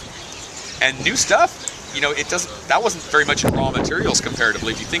that. And new stuff, that wasn't very much in raw materials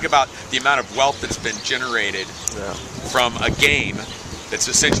comparatively. If you think about the amount of wealth that's been generated from a game that's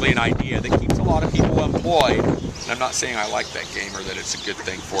essentially an idea that keeps a lot of people employed. And I'm not saying I like that game or that it's a good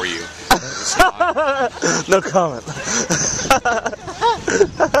thing for you. No comment.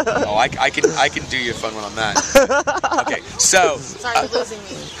 Oh, I can do you a fun one on that. Okay, so. Sorry, you're losing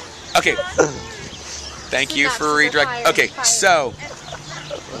me. Okay. Thank you for redirect. Okay, so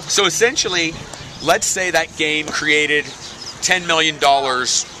essentially, let's say that game created $10 million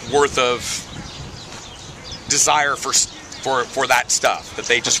worth of desire for that stuff that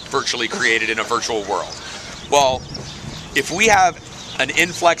they just virtually created in a virtual world. Well, if we have an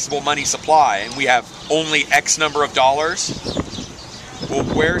inflexible money supply and we have only X number of dollars, well,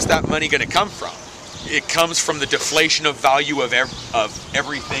 where's that money going to come from? It comes from the deflation of value of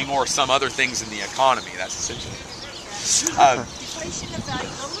everything or some other things in the economy. That's essentially Deflation of value.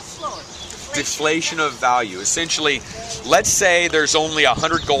 A little slower. Deflation of value. Essentially, let's say there's only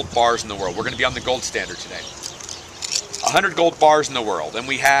 100 gold bars in the world. We're going to be on the gold standard today. 100 gold bars in the world, and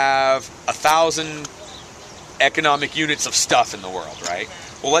we have 1,000 economic units of stuff in the world, right?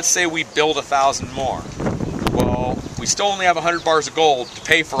 Well, let's say we build 1,000 more. Well, we still only have 100 bars of gold to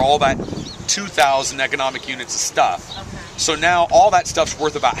pay for all that 2,000 economic units of stuff. Okay. So now all that stuff's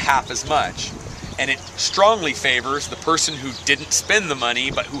worth about half as much. And it strongly favors the person who didn't spend the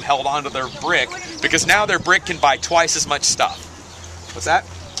money but who held on to their brick, because now their brick can buy twice as much stuff. What's that?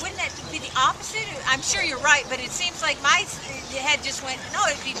 Wouldn't that be the opposite? I'm sure you're right, but it seems like my head just went, no,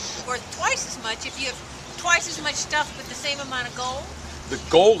 it'd be worth twice as much if you have twice as much stuff with the same amount of gold. The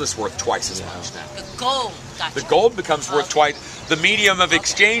gold is worth twice as much now. The gold, gotcha. The gold becomes worth twice. The medium of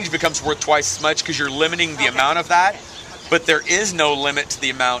exchange becomes worth twice as much because you're limiting the amount of that. But there is no limit to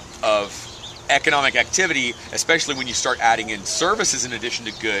the amount of economic activity, especially when you start adding in services in addition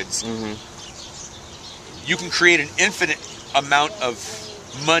to goods. Mm-hmm. You can create an infinite amount of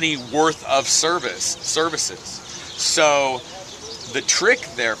money worth of services. So the trick,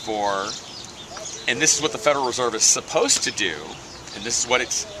 therefore, and this is what the Federal Reserve is supposed to do, and this is what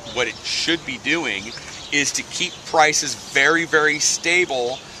it should be doing, is to keep prices very, very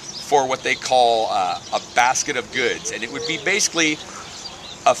stable for what they call a basket of goods. And it would be basically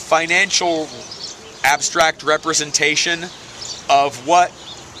a financial abstract representation of what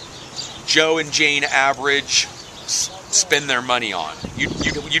Joe and Jane average spend their money on.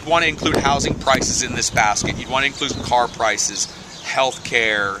 You'd want to include housing prices in this basket. You'd want to include car prices,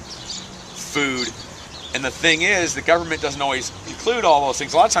 healthcare, food. And the thing is, the government doesn't always include all those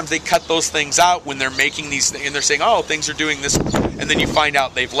things. A lot of times they cut those things out when they're making these things, and they're saying, oh, things are doing this. And then you find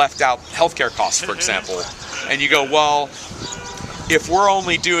out they've left out healthcare costs, for example. And you go, well, if we're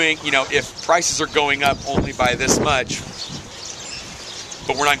only doing, if prices are going up only by this much,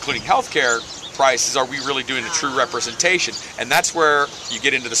 but we're not including healthcare prices, are we really doing a true representation? And that's where you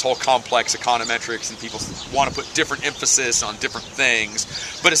get into this whole complex econometrics, and people want to put different emphasis on different things.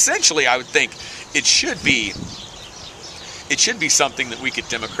 But essentially, I would think it should be something that we could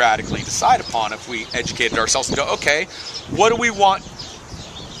democratically decide upon if we educated ourselves and go, okay, what do we want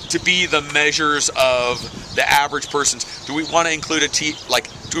to be the measures of the average person's? Do we want to include a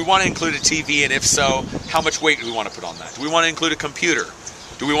TV, and if so, how much weight do we want to put on that? Do we want to include a computer?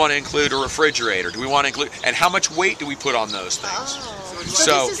 Do we want to include a refrigerator? Do we want to include, and how much weight do we put on those things? Oh.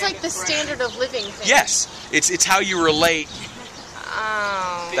 So this is like the standard of living thing. Yes, it's how you relate.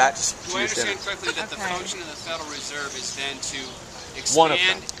 Oh. Do I understand correctly that the function of the Federal Reserve is then to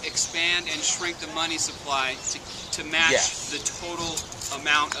expand and shrink the money supply to match the total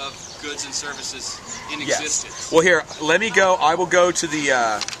amount of goods and services in existence? Well, here, let me go. I will go to the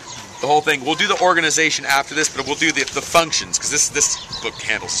whole thing. We'll do the organization after this, but we'll do the functions, because this book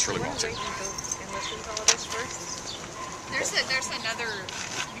handles this really well too. There's another.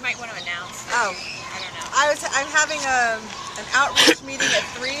 You might want to announce. Oh, I don't know. I'm having a an outreach meeting at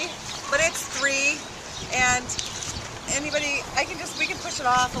 3, but it's 3, and anybody, we can push it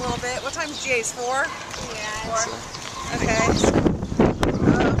off a little bit. What time is GA's 4? Yeah. 4. Okay.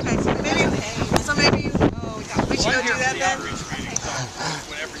 So maybe we should go do that then.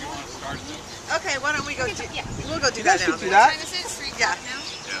 Whenever you want to start it. Okay, why don't we go do? We'll go do that now. What time is it? 3 o'clock now.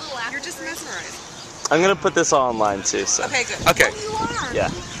 You're just mesmerized. I'm gonna put this all online too. So. Okay, good. Okay. Yeah.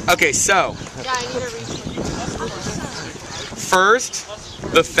 Okay, so. Yeah, I need to read. First,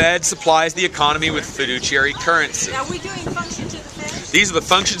 the Fed supplies the economy with fiduciary currency. Are we doing functions of the Fed? These are the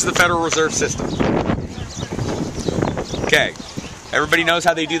functions of the Federal Reserve System. Okay, everybody knows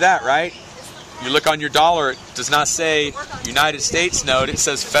how they do that, right? You look on your dollar, it does not say United States note, it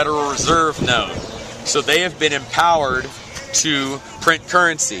says Federal Reserve note. So they have been empowered to print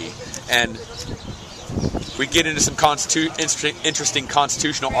currency. And we get into some interesting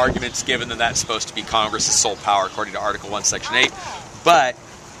constitutional arguments given that that's supposed to be Congress's sole power according to Article 1, Section 8. But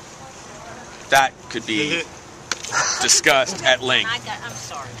that could be discussed at length. I'm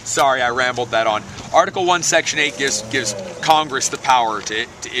sorry. Sorry, I rambled that on. Article 1, Section 8 gives Congress the power to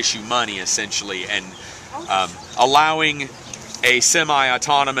issue money, essentially, and allowing a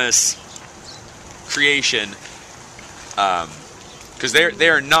semi-autonomous creation. Because they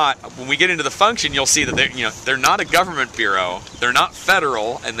are not. When we get into the function, you'll see that they're not a government bureau. They're not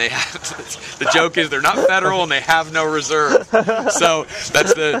federal, and they have. The joke is they're not federal and they have no reserve. So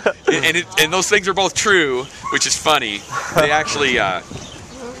that's and those things are both true, which is funny. They actually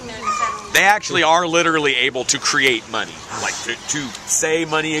are literally able to create money, like to say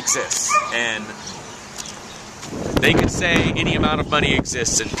money exists, and they can say any amount of money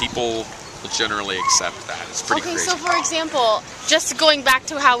exists, and people will generally accept that. It's pretty crazy. So for example, just going back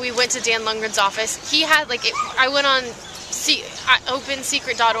to how we went to Dan Lundgren's office, he had I went on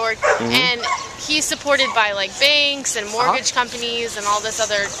opensecret.org, and he's supported by banks and mortgage companies and all this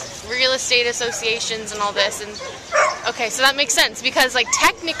other real estate associations and all this. And okay, so that makes sense because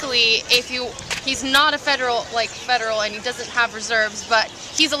technically, he's not a federal and he doesn't have reserves, but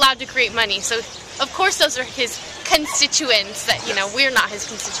he's allowed to create money. So of course those are his constituents that we're not his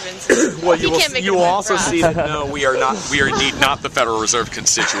constituents. Well, you will also see that no, we are indeed not the Federal Reserve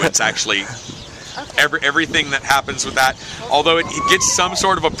constituents. Actually, everything that happens with that, although it gets some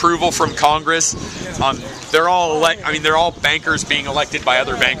sort of approval from Congress, they're all they're all bankers being elected by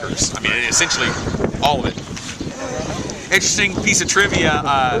other bankers. Essentially all of it. Interesting piece of trivia: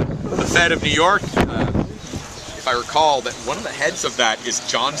 the Fed of New York. If I recall, that one of the heads of that is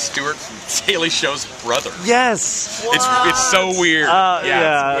Jon Stewart from Daily Show's brother. Yes. It's so weird.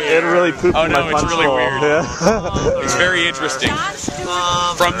 Yeah, it really pooped my punch it's really bowl. weird. Yeah. It's very interesting.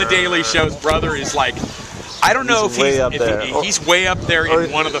 From the Daily Show's brother is I don't know if he's way up there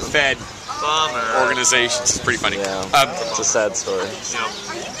in one of the Fed organizations. It's pretty funny. Yeah, it's a sad story. Are you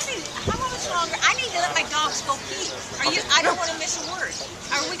how much longer? I need to let my dogs go pee. I don't want to miss a word.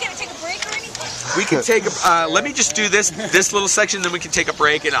 Are we going to take a break or anything? We can take let me just do this little section, then we can take a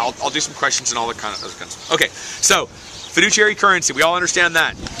break, and I'll do some questions and all that kind of stuff. Okay, so fiduciary currency, we all understand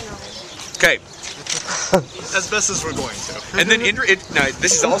that. Okay. As best as we're going to. And then now,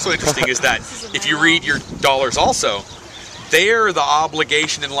 this is also interesting is that if you read your dollars also, they are the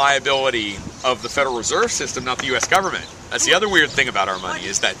obligation and liability of the Federal Reserve System, not the U.S. government. That's the other weird thing about our money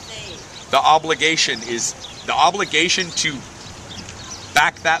is that the obligation to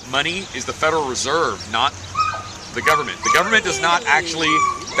back that money is the Federal Reserve, not the government. The government does not actually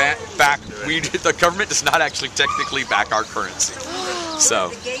the government does not actually technically back our currency.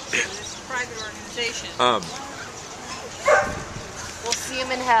 So. Private organization. We'll see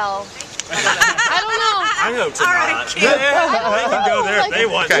him in hell. I don't know. I hope to not. They can go there if they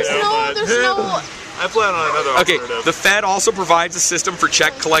want to. There's no. I plan on another alternative. Okay, the Fed also provides a system for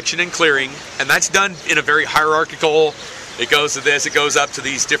check collection and clearing, and that's done in a very hierarchical. It goes to this, it goes up to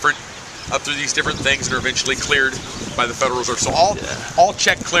these different things that are eventually cleared by the Federal Reserve. So all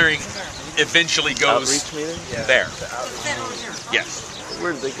check clearing eventually goes there. Yes.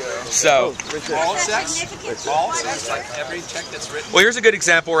 Where did they go? So, all checks, like every check that's written. Well, here's a good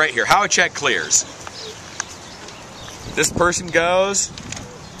example right here. How a check clears. This person goes,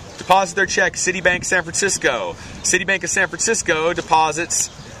 deposit their check, Citibank, San Francisco. Citibank of San Francisco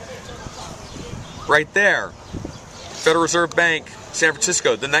deposits right there. Federal Reserve Bank, San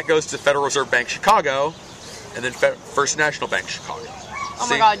Francisco. Then that goes to Federal Reserve Bank, Chicago, and then First National Bank, Chicago. Oh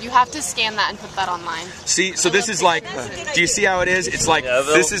my God, you have to scan that and put that online. See, so this is do you see how it is? It's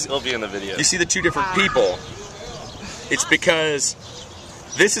it'll be in the video. You see the two different people. It's because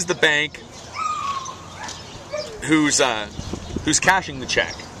this is the bank who's cashing the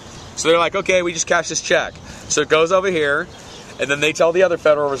check. So they're like, okay, we just cashed this check. So it goes over here, and then they tell the other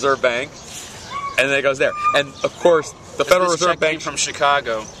Federal Reserve Bank, and then it goes there. And of course, the Federal Reserve Bank from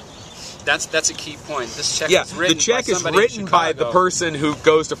Chicago. That's a key point. This check is written the check is written by the person who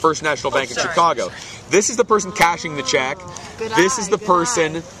goes to First National Bank in Chicago. This is the person cashing the check. This is the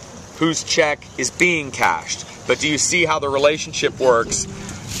person whose check is being cashed. But do you see how the relationship works?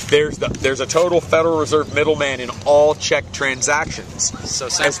 There's a total Federal Reserve middleman in all check transactions. So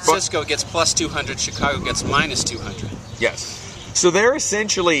San Francisco gets plus 200, Chicago gets minus 200. Yes. So they're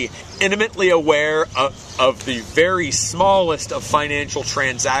essentially intimately aware of the very smallest of financial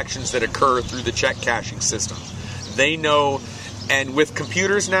transactions that occur through the check cashing system. They know, and with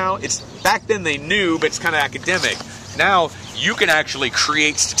computers now, back then they knew, but it's kind of academic. Now you can actually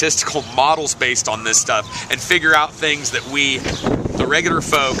create statistical models based on this stuff and figure out things that we, the regular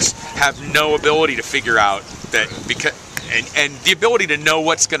folks, have no ability to figure out. And the ability to know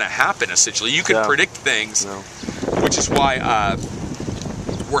what's going to happen. Essentially, you can predict things. Which is why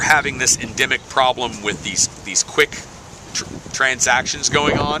we're having this endemic problem with these quick transactions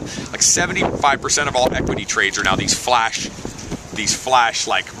going on. Like 75% of all equity trades are now these flash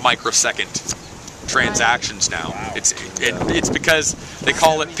like microsecond transactions now. Wow. It's because they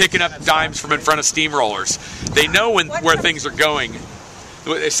call it picking up dimes from in front of steamrollers. They know where things are going.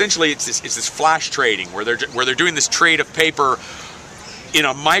 Essentially, it's this flash trading where they're doing this trade of paper in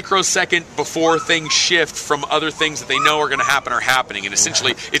a microsecond before things shift from other things that they know are going to happen are happening. And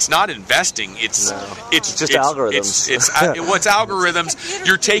essentially, it's not investing. It's just algorithms. It's algorithms.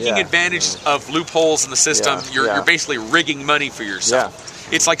 You're taking advantage of loopholes in the system. You're basically rigging money for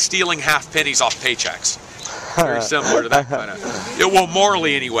yourself. It's like stealing half pennies off paychecks. Very similar to that kind of. Well,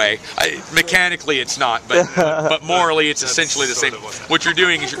 morally anyway. Mechanically, it's not, but morally, it's essentially the same. What you're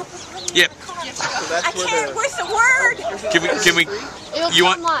doing is I cann't. Where's the word? Can we? It'll be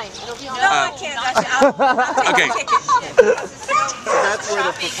online. It'll be online. No, I can't. Okay. That's where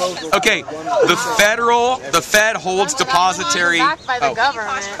the proposal. Okay. The Fed holds depository. Backed by the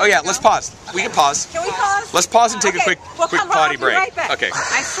government. Oh yeah. Let's pause. We can pause. Can we pause? Let's pause and take a quick potty break. Right back. Okay.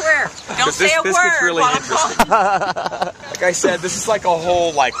 I swear. Don't say a word. This gets really interesting. Like I said, this is like a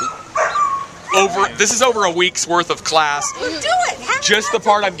whole this is over a week's worth of class. Do it. Just the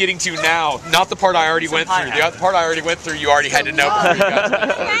part I'm getting to now, not the part I already went through. The other part I already went through, you already had to know before you got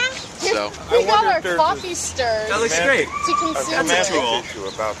to it. So. We got our coffee stirred. That looks great. To consume it.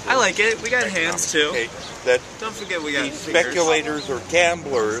 I like it. We got hands too. That don't forget we got speculators or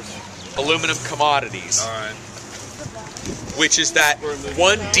gamblers. Aluminum commodities. All right. Which is that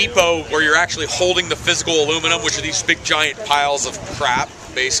one depot where you're actually holding the physical aluminum, which are these big giant piles of crap,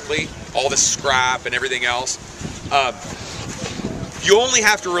 basically. All this scrap and everything else. You only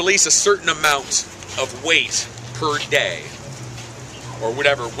have to release a certain amount of weight per day. Or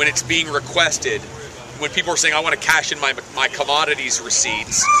whatever, when it's being requested. When people are saying, I want to cash in my commodities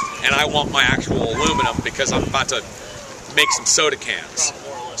receipts, and I want my actual aluminum because I'm about to make some soda cans.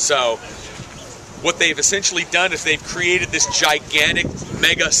 So, what they've essentially done is they've created this gigantic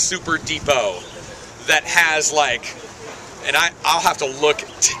mega super depot that has and I'll have to look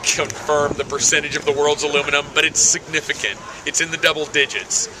to confirm the percentage of the world's aluminum, but it's significant. It's in the double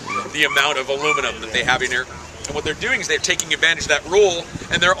digits, the amount of aluminum that they have in here. And what they're doing is they're taking advantage of that rule,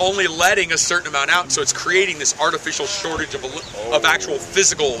 and they're only letting a certain amount out, so it's creating this artificial shortage of actual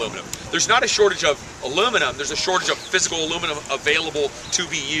physical aluminum. There's not a shortage of aluminum, there's a shortage of physical aluminum available to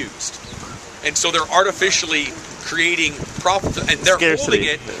be used. And so they're artificially creating profit, and they're holding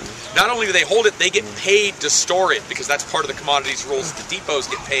it. Not only do they hold it, they get paid to store it, because that's part of the commodities rules. The depots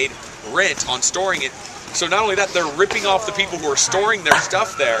get paid rent on storing it. So not only that, they're ripping off the people who are storing their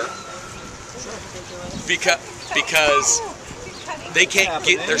stuff there because they can't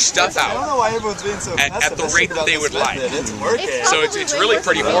get their stuff out at the rate that they would like. So it's really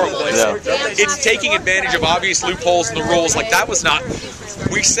pretty horrible. It's taking advantage of obvious loopholes in the rules. Like that was not.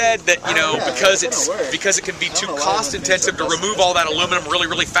 We said that because it can be too cost intensive to remove all that aluminum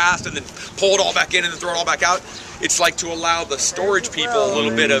really fast and then pull it all back in and then throw it all back out. It's like to allow the storage people a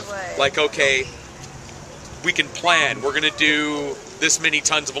little bit of okay, we can plan. We're going to do this many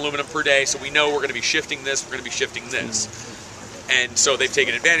tons of aluminum per day, so we know we're going to be shifting this. We're going to be shifting this. And so they've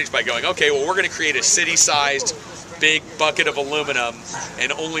taken advantage by going, okay, well, we're going to create a city-sized big bucket of aluminum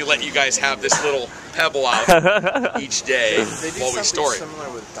and only let you guys have this little pebble out each day while we store it.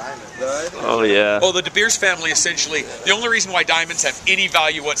 Oh, yeah. Oh, the De Beers family, essentially, the only reason why diamonds have any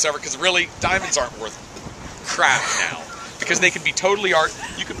value whatsoever, because really, diamonds aren't worth crap now. Because they can be totally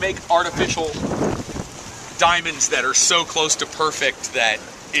you can make artificial diamonds that are so close to perfect that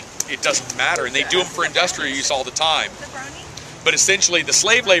it doesn't matter. And they do them for industrial use all the time. But essentially, the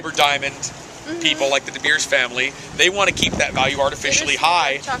slave labor diamond people like the De Beers family, they want to keep that value artificially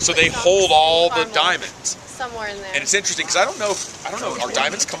high, so they hold all the diamonds. Somewhere in there. And it's interesting because I don't know, are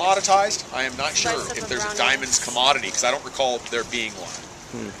diamonds commoditized? I am not sure if there's a diamonds commodity because I don't recall there being one.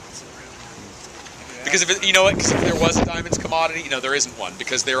 Because if there was a diamonds commodity, there isn't one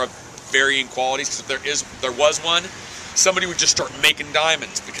because there are varying qualities. Because if there was one, somebody would just start making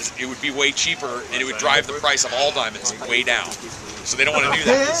diamonds because it would be way cheaper and it would drive the price of all diamonds way down. So they don't want to do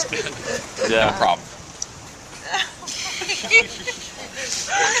that. Yeah. No problem.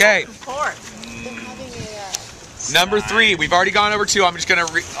 Okay. Number 3, we've already gone over 2. I'm just going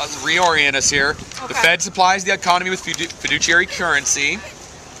to reorient us here. Okay. The Fed supplies the economy with fiduciary currency.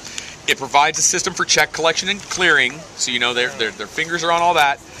 It provides a system for check collection and clearing, so their fingers are on all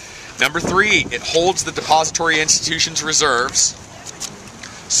that. Number 3, it holds the depository institution's reserves.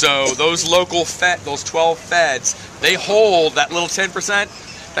 So those local those 12 feds, they hold that little 10%.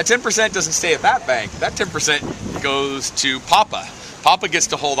 That 10% doesn't stay at that bank. That 10% goes to Papa. Papa gets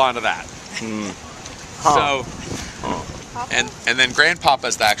to hold on to that. So, and then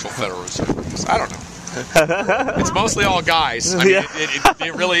Grandpapa's the actual Federal Reserve. I don't know. It's mostly all guys. I mean,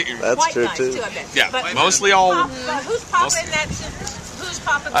 it really. That's white true guys too. I bet. Yeah, but mostly all. Who's Papa in that? Who's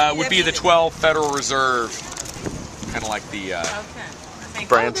Papa? Would be the 12 Federal Reserve, kind of like the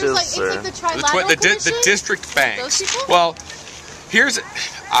branches. It's like the trilateral the district banks. Well, here's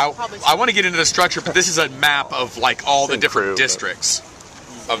I want to get into the structure, but this is a map of like all the different districts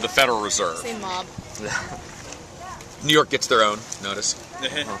of the Federal Reserve. Same mob. New York gets their own, notice.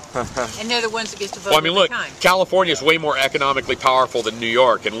 And they're the ones that get to vote. Well, I mean, look, California is way more economically powerful than New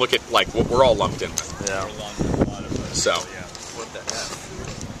York, and look at like what we're all lumped in with. Yeah. So. What the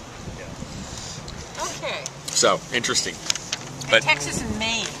heck? Okay. So interesting. And But Texas and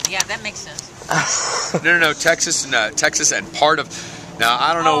Maine. Yeah, that makes sense. no, Texas and part of. Now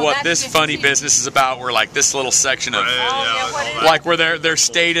I don't know what this funny business is about. Where like this little section of, like where their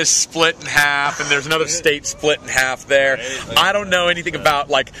state is split in half, and there's another state split in half there. I don't know anything about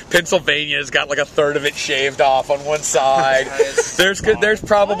like Pennsylvania's got like a third of it shaved off on one side. There's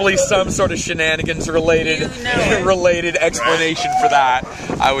probably some sort of shenanigans related explanation for that.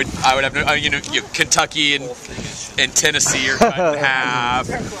 I would have no, Kentucky and Tennessee are cut in half.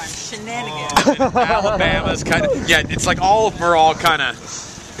 Shenanigans. Alabama's kind of it's like all of them are all kind of.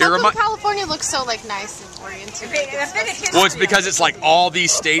 California looks so like nice and oriented. Well, it's because it's like all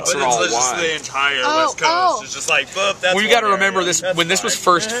these states are all one. The entire West Coast is just like, that's well, you got to remember this when this was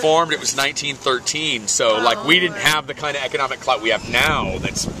first formed. It was 1913, so like we didn't have the kind of economic clout we have now.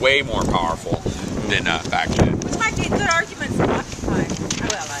 That's way more powerful than back then. This might be a good argument for Occupy.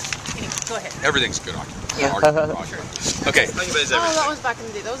 Well, anyway, go ahead. Everything's a good argument. Yeah. Okay. Oh, that was back in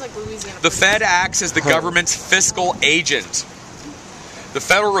the day. That was like Louisiana. The Fed acts as the government's fiscal agent. The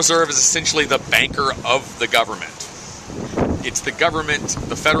Federal Reserve is essentially the banker of the government. It's the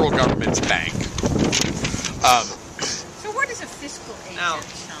federal government's bank. So what is a fiscal agent, Sean?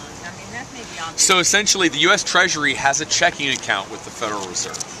 I mean, that may be obvious. So essentially, the U.S. Treasury has a checking account with the Federal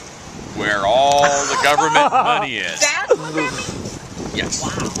Reserve, where all the government money is. That's what that means? Yes.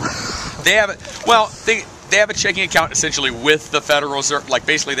 Wow. They have a checking account essentially with the Federal Reserve. Like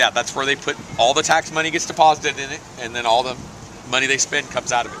basically that's where they put all the tax money gets deposited in it, and then all the money they spend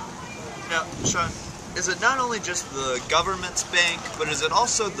comes out of it. Now, Sean, is it not only just the government's bank, but is it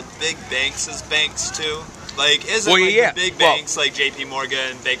also the big banks' banks too? Like, is it the big banks like J.P.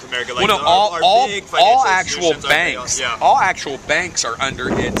 Morgan, Bank of America? Like, all actual banks, all actual banks are under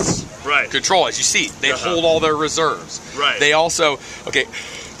its control. As you see, they hold all their reserves. Right. They also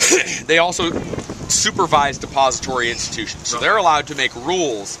they also supervise depository institutions, so they're allowed to make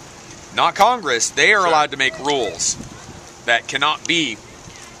rules. Not Congress. They are allowed to make rules that cannot be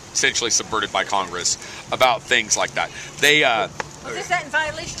essentially subverted by Congress about things like that. They is that in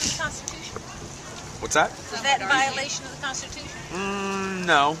violation of the Constitution? What's that? Is that in violation of the Constitution?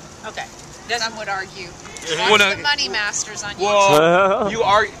 No. Okay. Some would argue. Well, no, the money masters on you. Well, you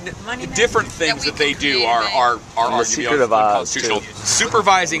are different things that they do are arguably unconstitutional.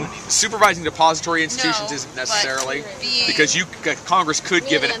 Supervising depository institutions isn't necessarily because Congress can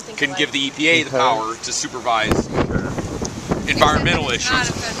give the EPA the power to supervise environmental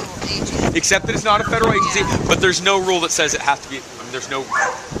issues. Except that it's not a federal agency, but there's no rule that says it has to be. I mean, there's no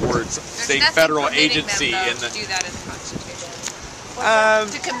words say federal agency in the. To do that in the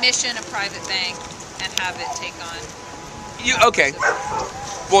Constitution. To commission a private bank and have it take on. Okay.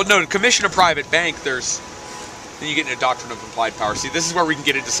 Well, no, to commission a private bank, then you get into a doctrine of implied power. See, this is where we can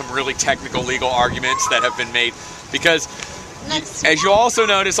get into some really technical legal arguments that have been made because. As you also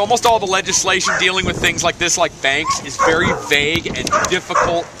notice, almost all the legislation dealing with things like this, like banks, is very vague and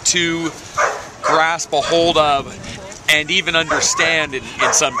difficult to grasp a hold of and even understand in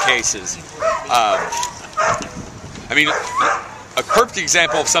some cases. I mean, a perfect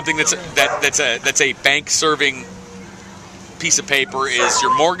example of something that's a bank-serving piece of paper is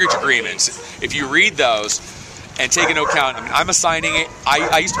your mortgage agreements. If you read those and take into account, I mean,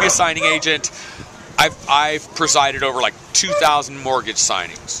 I used to be a signing agent. I've presided over like 2,000 mortgage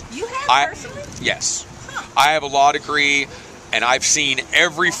signings. You have personally? Yes. Huh. I have a law degree, and I've seen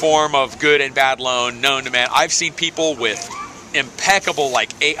every form of good and bad loan known to man. I've seen people with impeccable,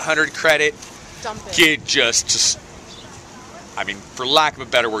 like 800 credit, get just, I mean, for lack of a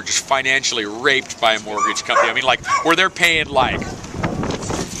better word, just financially raped by a mortgage company. I mean, like, where they're paying like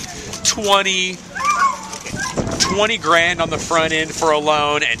 20 grand on the front end for a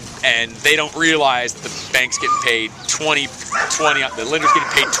loan, and they don't realize that the bank's getting paid 20, the lender's getting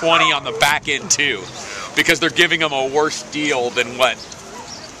paid 20 on the back end too, because they're giving them a worse deal than what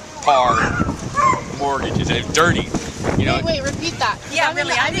par mortgage is. It's dirty, you know. Wait, repeat that. Yeah,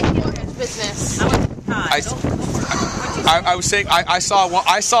 really, I didn't know this business. I was saying I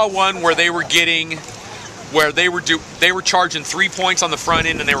saw one where they were getting, they were charging 3 points on the front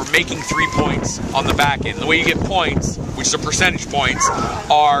end and they were making 3 points on the back end. The way you get points, which is a percentage points,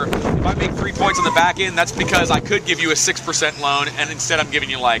 are if I make 3 points on the back end, that's because I could give you a 6% loan and instead I'm giving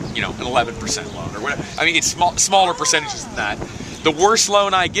you like, you know, an 11% loan or whatever. I mean, it's smaller percentages than that. The worse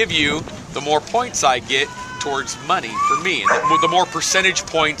loan I give you, the more points I get towards money for me, and the more percentage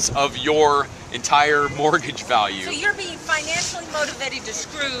points of your entire mortgage value. So you're being financially motivated to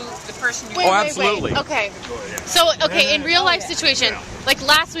screw the person you absolutely. Okay. So, in real life situation, like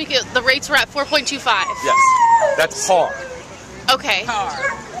last week, the rates were at 4.25. Yes. That's par. Okay.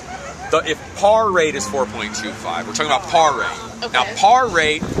 If par rate is 4.25, we're talking about par rate. Okay. Now, par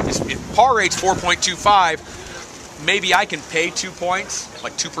rate's 4.25, maybe I can pay 2 points,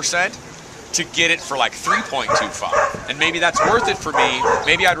 like 2%, to get it for like 3.25, and maybe that's worth it for me.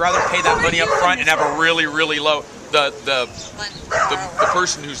 Maybe I'd rather pay that money up front and have a really, really low the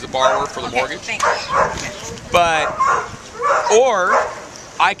person who's the borrower for the mortgage. But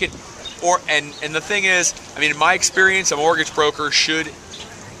and the thing is, I mean, in my experience, a mortgage broker should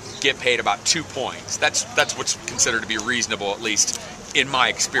get paid about 2 points. That's what's considered to be reasonable, at least in my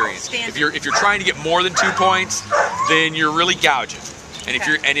experience. If you're trying to get more than 2 points, then you're really gouging. And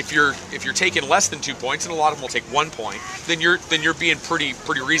if you're taking less than 2 points, and a lot of them will take 1 point, then you're being pretty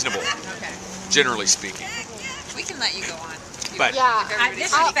reasonable. Okay. Generally speaking. We can let you go on. But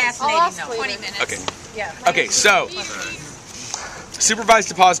this is fascinating though. 20 minutes. Okay. Yeah. Okay, so supervised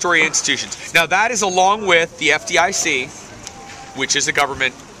depository institutions. Now that is along with the FDIC, which is a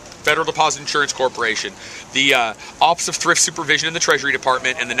government, Federal Deposit Insurance Corporation, the Office of Thrift Supervision in the Treasury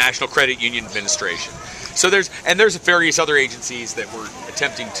Department, and the National Credit Union Administration. So there's various other agencies that were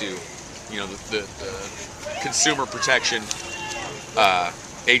attempting to, you know, the Consumer Protection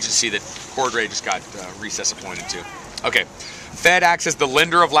Agency that Cordray just got recess appointed to. Okay, Fed acts as the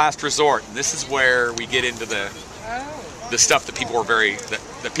lender of last resort. And this is where we get into the stuff that people are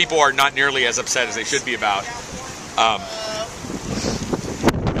that people are not nearly as upset as they should be about.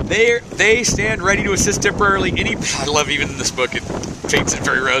 They stand ready to assist temporarily I love even in this book, it paints it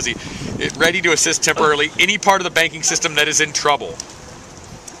very rosy. Ready to assist temporarily any part of the banking system that is in trouble.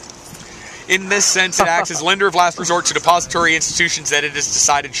 In this sense, it acts as lender of last resort to depository institutions that it has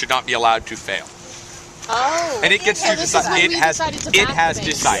decided should not be allowed to fail. Oh. And it gets to decide. It has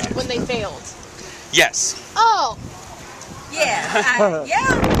decided when they failed. Yes. Oh. Yeah.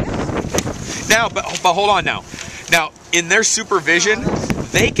 Yeah. Now, but hold on now. Now, in their supervision,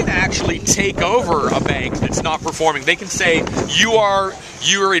 they can actually take over a bank that's not performing. They can say, you are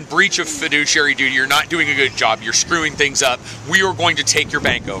in breach of fiduciary duty, you're not doing a good job, you're screwing things up, we are going to take your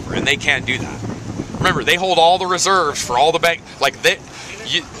bank over. And they can do that. Remember, they hold all the reserves for all the bank.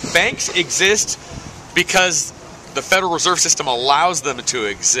 Banks exist because the Federal Reserve System allows them to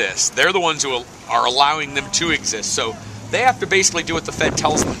exist. They're the ones who are allowing them to exist. So they have to basically do what the Fed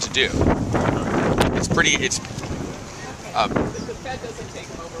tells them to do. The Fed doesn't take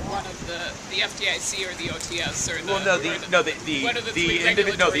them over. One of the FDIC or the OTS or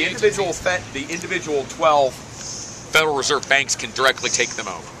the individual 12 Federal Reserve banks can directly take them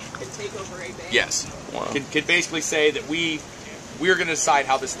over. Can take over a bank. Yes. Wow. Can basically say that we are going to decide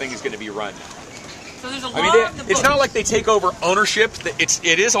how this thing is going to be run. So there's a law. I mean, it's not like they take over ownership.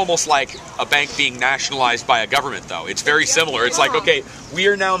 It is almost like a bank being nationalized by a government, though. It's very similar. It's like, okay, we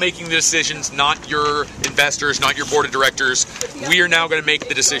are now making the decisions, not your investors, not your board of directors. We are now going to make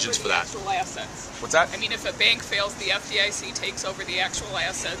the decisions for that. Actual assets. What's that? I mean, if a bank fails, the FDIC takes over the actual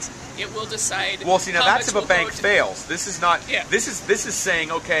assets. It will decide. Well, see, now that's if a bank fails. This is not. Yeah. This is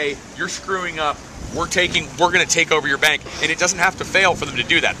saying, okay, you're screwing up. We're going to take over your bank, and it doesn't have to fail for them to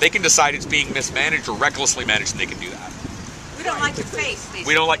do that. They can decide it's being mismanaged or recklessly managed, and they can do that. We don't like your face. Basically.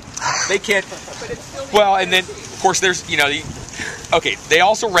 We don't like. They can't. Well, and then of course there's okay. They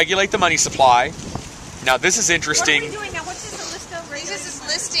also regulate the money supply. Now this is interesting. What are we doing now? What's this list of? This is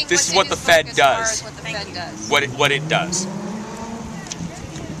listing. This is what the Fed does. What the Fed does. What it does.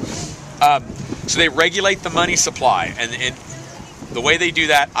 So they regulate the money supply, and the way they do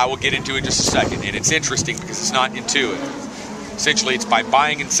that, I will get into in just a second. And it's interesting because it's not intuitive. Essentially, it's by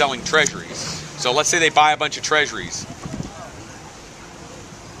buying and selling treasuries. So let's say they buy a bunch of treasuries.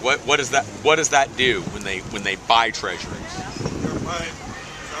 What does that do when they buy treasuries?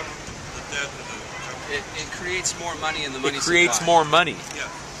 It creates more money in the money supply. It creates more money.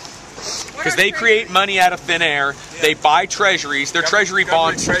 Because they create money out of thin air. They buy treasuries. They're treasury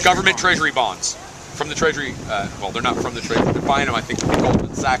bonds, government treasury bonds. From the Treasury, well, they're not from the Treasury. They're buying them, I think, from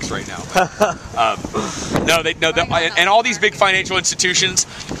Goldman Sachs right now. But, and all these big financial institutions,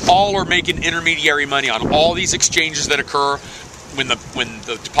 all are making intermediary money on all these exchanges that occur. When the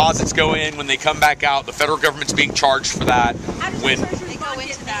deposits go in, when they come back out, the federal government's being charged for that. When they go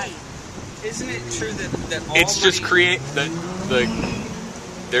into that, isn't it true that all it's just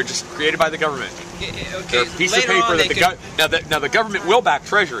they're just created by the government. Okay, they're a piece of paper that now the government will back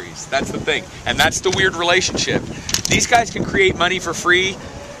treasuries. That's the thing, and that's the weird relationship. These guys can create money for free,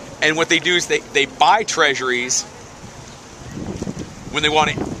 and what they do is they buy treasuries when they want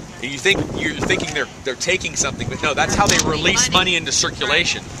it. You're thinking they're taking something, but no, that's how they release money into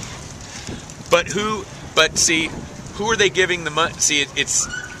circulation. But who are they giving the money? See,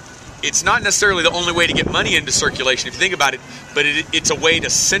 it's not necessarily the only way to get money into circulation, if you think about it, but it's a way to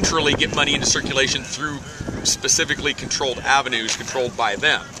centrally get money into circulation through specifically controlled avenues controlled by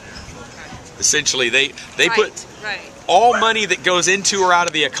them. Essentially, they put all money that goes into or out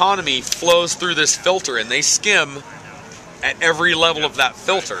of the economy flows through this filter, and they skim at every level of that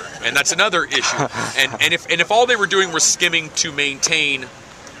filter, and that's another issue. And if all they were doing was skimming to maintain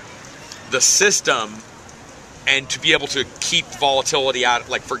the system and to be able to keep volatility out,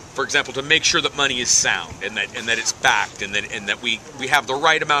 like for example, to make sure that money is sound and that it's backed and that we have the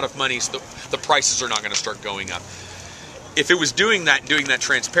right amount of money so the prices are not going to start going up. If it was doing that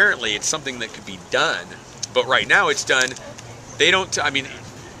transparently, it's something that could be done. But right now it's done. They don't. I mean,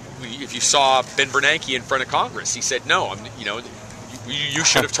 if you saw Ben Bernanke in front of Congress, he said, "No, you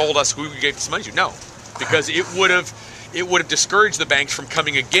should have told us who you gave this money to." No, because it would have discouraged the banks from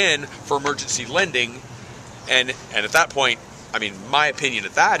coming again for emergency lending. And at that point, I mean, my opinion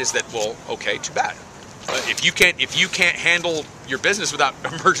at that is that, well, okay, too bad. If you can't handle your business without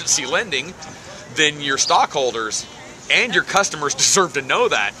emergency lending, then your stockholders and your customers deserve to know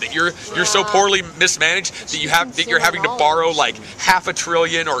that you're so poorly mismanaged that you're having to borrow like $500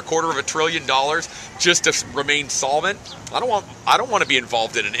 billion or $250 billion just to remain solvent. I don't want to be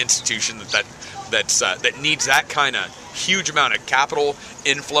involved in an institution that needs that kind of huge amount of capital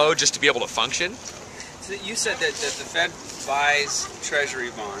inflow just to be able to function. So you said that the Fed buys treasury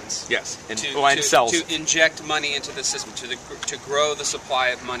bonds. Yes, and sells to inject money into the system to grow the supply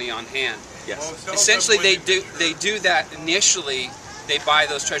of money on hand. Yes. Essentially, they do that initially. They buy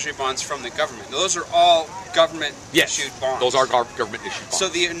those treasury bonds from the government. Those are all government issued bonds. Those are government issued bonds. So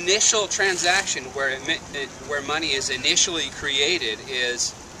the initial transaction where money is initially created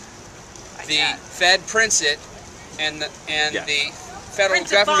is the Fed prints it, and the federal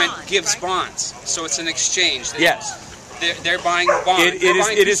government gives bonds. So it's an exchange. They're buying bonds.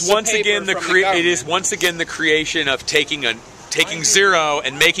 It is once again the creation of taking zero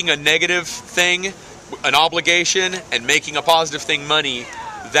and making a negative thing an obligation and making a positive thing money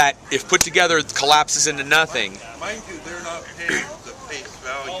that, if put together, collapses into nothing. Mind you, they're not paying the face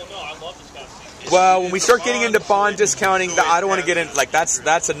value. Oh, no, I love this guy. Well, when we start getting into bond discounting, I don't want to get in, like,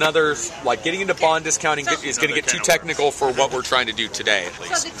 that's another, like, getting into bond discounting is going to get too technical for what we're trying to do today, at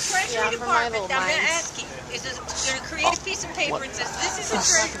least. So the Treasury Department, I'm going to ask you, is going to create a piece of paper and says, this is a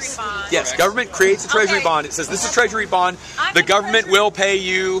Treasury bond? Yes, government creates a Treasury bond. It says, this is a Treasury bond. The government will pay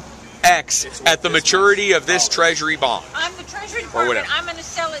you X at the maturity of this Treasury bond. I'm the Treasury Department. I'm going to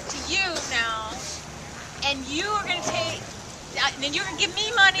sell it to you now, and you are going to take. then you're going to give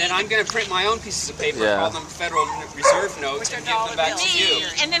me money. Then I'm going to print my own pieces of paper, call them Federal Reserve notes, and give them back to you.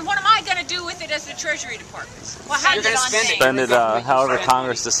 And then what am I going to do with it as the Treasury Department? Well, how you're going to spend it however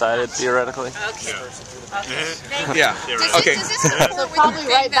Congress decided, theoretically. Okay. Yeah. Okay. Does this support probably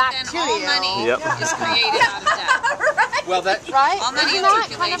right back then to all you. money Yep. is created out of debt? Well, that right? All money Isn't in that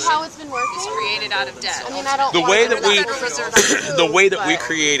circulation kind of how it's been working? is created out of debt. I mean, I don't The want way to that we, Federal Reserve the way that we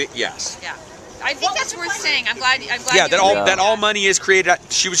create it, yes. Yeah. I think that's worth saying. I'm glad. Yeah, that all money is created.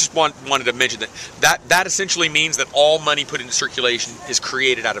 She was just wanted to mention that essentially means that all money put into circulation is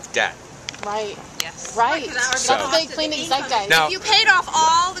created out of debt. Right. Yes. Right. So- That's the plain exact Now- If you paid off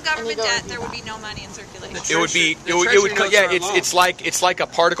all the government go debt, and there do would that. be no money in circulation. It would be. It would. Yeah. It's like a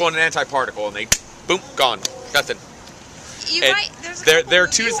particle and an antiparticle, and they boom gone. Nothing. You And might. There's a They're couple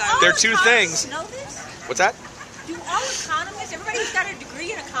two. movies They're out. two things. Know this? What's that? Do all economists, everybody who's got a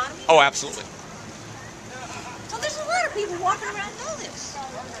degree in economy? Oh, absolutely. So there's a lot of people walking around know this.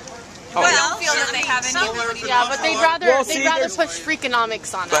 Oh, I don't feel that they have any ability. Yeah, but they'd rather Well, see, push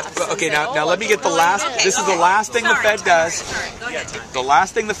Freakonomics on us. But okay, and say, now let me get the last. This is the last thing the Fed does. Sorry, go ahead. The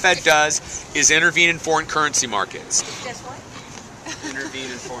last thing the Fed does is intervene in foreign currency markets. Guess what?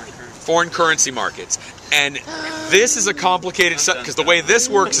 intervene in foreign currency markets. And this is a complicated, because the way this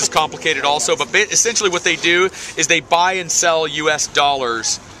works is complicated also, but essentially what they do is they buy and sell US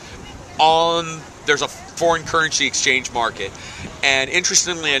dollars on, there's a foreign currency exchange market. And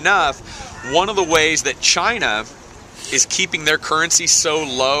interestingly enough, one of the ways that China is keeping their currency so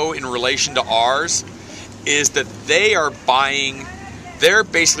low in relation to ours is that they are buying, they're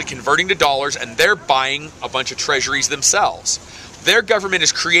basically converting to dollars and they're buying a bunch of treasuries themselves. Their government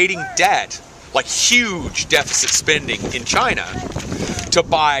is creating debt, like huge deficit spending in China, to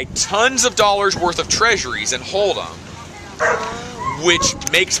buy tons of dollars worth of treasuries and hold them, which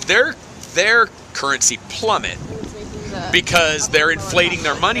makes their currency plummet because they're inflating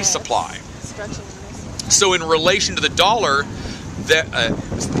their money supply. So in relation to the dollar,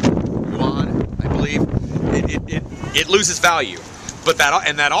 yuan, I believe, it loses value, but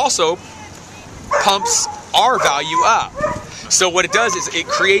that also pumps our value up. So what it does is it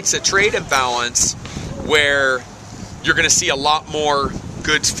creates a trade imbalance where you're going to see a lot more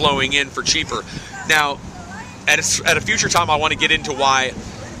goods flowing in for cheaper. Now, at a future time, I want to get into why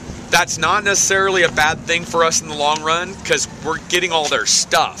that's not necessarily a bad thing for us in the long run, because we're getting all their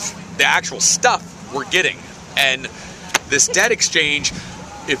stuff, the actual stuff we're getting. And this debt exchange,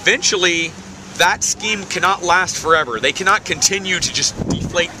 eventually, that scheme cannot last forever. They cannot continue to just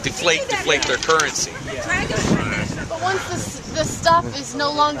deflate their currency. But once the stuff is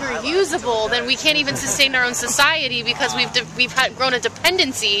no longer usable, then we can't even sustain our own society because we've grown a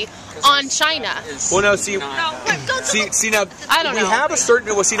dependency on China. Well, no, see now, I don't know. We have a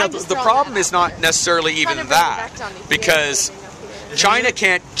certain. Well, see now, the problem is not necessarily even that, because China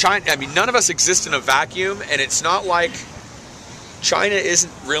can't. I mean, none of us exist in a vacuum, and it's not like China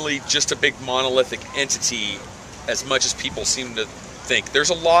isn't really just a big monolithic entity as much as people seem to think. There's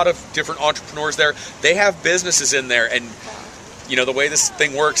a lot of different entrepreneurs there. They have businesses in there, and you know the way this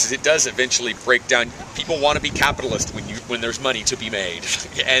thing works is it does eventually break down. People want to be capitalist when there's money to be made,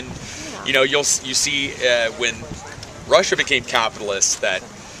 and you know you see when Russia became capitalist that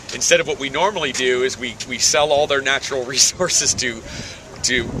instead of what we normally do is we sell all their natural resources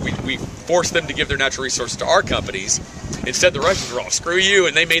we force them to give their natural resources to our companies. Instead, the Russians were all screw you,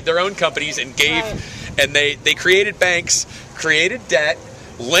 and they made their own companies and gave, and they created banks, created debt,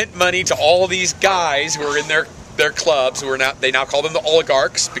 lent money to all of these guys who are in their clubs, who are now, they now call them the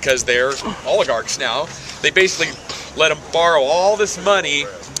oligarchs because they're oligarchs now. They basically let them borrow all this money,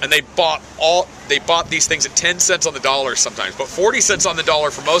 and they bought these things at 10 cents on the dollar sometimes, but 40 cents on the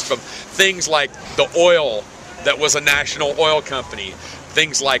dollar for most of them. Things like the oil that was a national oil company.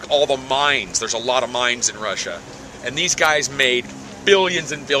 Things like all the mines. There's a lot of mines in Russia. And these guys made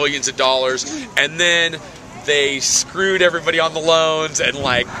billions and billions of dollars, and then they screwed everybody on the loans, and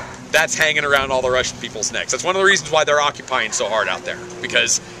like that's hanging around all the Russian people's necks. That's one of the reasons why they're occupying so hard out there,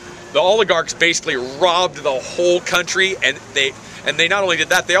 because the oligarchs basically robbed the whole country, and they not only did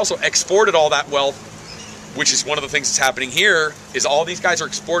that, they also exported all that wealth, which is one of the things that's happening here, is all these guys are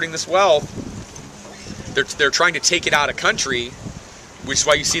exporting this wealth. They're trying to take it out of country, which is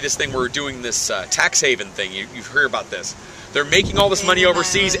why you see this thing where we're doing this tax haven thing. You hear about this. They're making all this money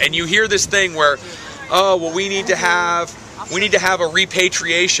overseas, and you hear this thing where, oh, well, we need to have a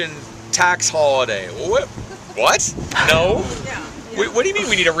repatriation tax holiday. What? No. What do you mean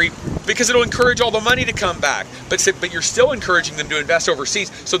we need because it'll encourage all the money to come back. But you're still encouraging them to invest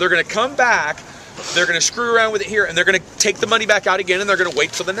overseas. So they're going to come back, they're going to screw around with it here, and they're going to take the money back out again, and they're going to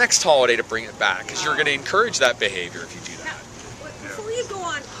wait for the next holiday to bring it back, because you're going to encourage that behavior if you do that.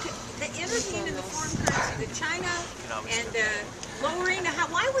 lowering.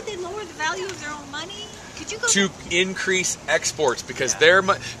 Why would they lower the value of their own money? Could you go to increase exports because they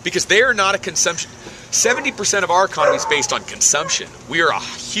are not a consumption. 70% of our economy is based on consumption. We are a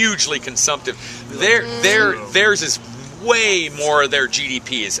hugely consumptive. Theirs is way more of their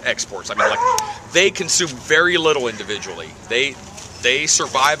GDP is exports. I mean, like they consume very little individually. They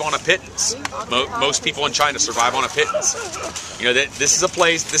survive on a pittance. Most people in China survive on a pittance. You know, this is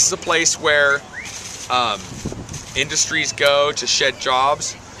a place where industries go to shed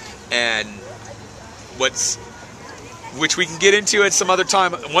jobs, and which we can get into at some other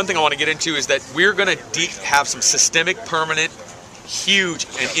time. One thing I want to get into is that we're going to have some systemic, permanent, huge,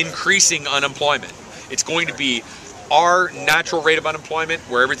 and increasing unemployment. It's going to be our natural rate of unemployment,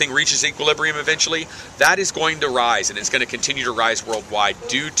 where everything reaches equilibrium eventually. That is going to rise, and it's going to continue to rise worldwide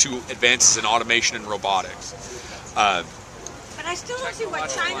due to advances in automation and robotics. But I still don't see why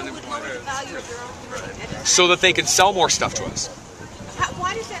China would lower the value of their own money. So that they can sell more stuff to us.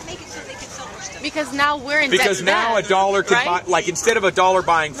 Why does that make it so they can sell more stuff? Because now we're in Because debt now a dollar can right? buy, like instead of a dollar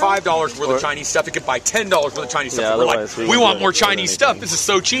buying $5 worth of Chinese stuff, it could buy $10 worth of Chinese stuff. We're like, we want more Chinese stuff. This is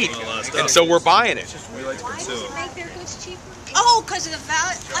so cheap, and so we're buying it. Why does it make their goods cheaper? Oh, because of the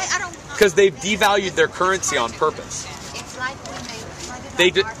value. I don't. Because they've devalued their currency on purpose. It's like when They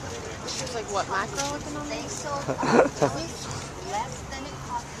did. It's like what, macroeconomics? They sold products less than it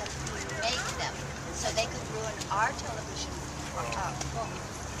cost them to make them, so they could ruin our television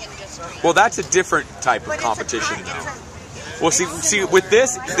industry. Well, that's a different type of competition now. Well, see, with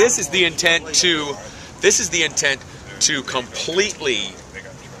this is the intent to completely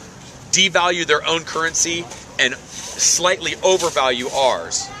devalue their own currency and slightly overvalue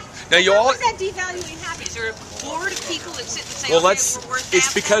ours. Now you all. How is that devaluing happen? Is there a board of people that sit and say, well, okay, we're worth it's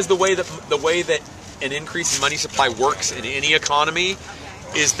half because the way that an increase in money supply works in any economy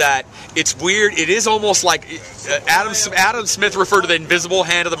is that it's weird. It is almost like Adam Smith referred to the invisible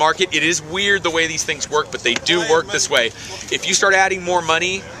hand of the market. It is weird the way these things work, but they do work this way. If you start adding more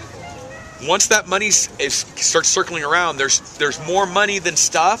money, once that money starts circling around, there's more money than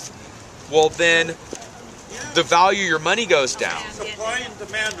stuff. Well, then the value of your money goes down. Supply and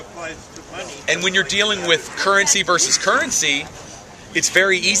demand applies to money. And when you're dealing with currency versus currency, it's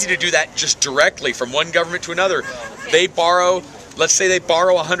very easy to do that just directly from one government to another. They borrow, let's say they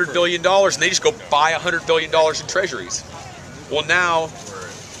borrow $100 billion and they just go buy $100 billion in treasuries. Well, now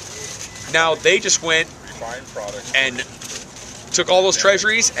they just went and took all those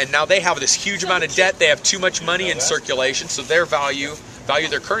treasuries, and now they have this huge amount of debt. They have too much money in circulation, so their value of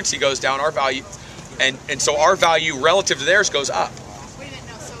their currency goes down. Our value, and so our value relative to theirs goes up. Wait a minute,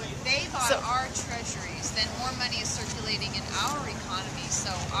 no. So if they bought our treasuries, then more money is circulating in our economy. So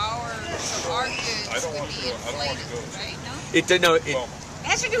our goods would be inflated, right? No. It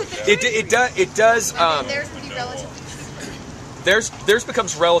has to do with the it does. Theirs would be relatively cheaper. Theirs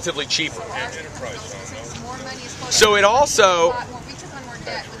becomes relatively cheaper. More money is flowing. So it also. We took on more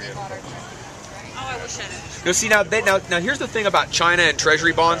debt when they bought our treasuries, right? Oh, I wish I did. No, see now here's the thing about China and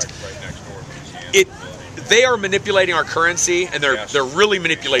treasury bonds. They are manipulating our currency, and they're really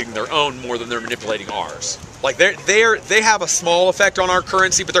manipulating their own more than they're manipulating ours. Like they have a small effect on our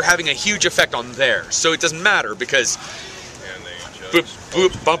currency, but they're having a huge effect on theirs. So it doesn't matter because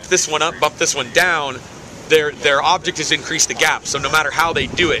bump this one up, bump this one down. Their object is to increase the gap. So no matter how they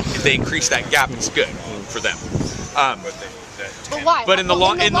do it, if they increase that gap, it's good for them. But why? But in the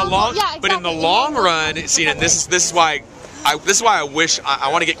long run, see, and this is why I wish I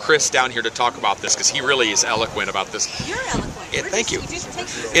want to get Chris down here to talk about this, because he really is eloquent about this. You're eloquent. Yeah, thank you.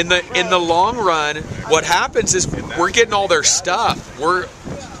 In the long run, what happens is we're getting all their stuff. We're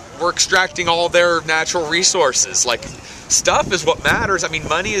extracting all their natural resources. Like, stuff is what matters. I mean,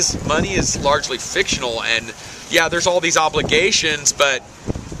 money is largely fictional, and yeah, there's all these obligations, but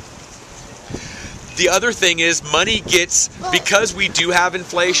the other thing is money gets, because we do have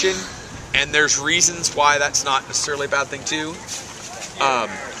inflation, and there's reasons why that's not necessarily a bad thing too.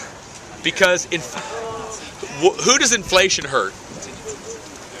 Because who does inflation hurt?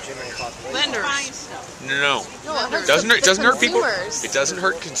 Lenders. No. It doesn't hurt people. It doesn't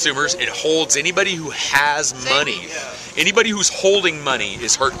hurt consumers. It holds anybody who has money. Anybody who's holding money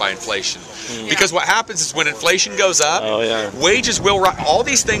is hurt by inflation. Because what happens is when inflation goes up, wages will rise. All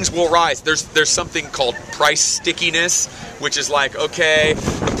these things will rise. There's something called price stickiness, which is like, okay,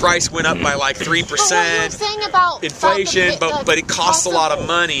 the price went up by like 3% inflation, but it costs a lot of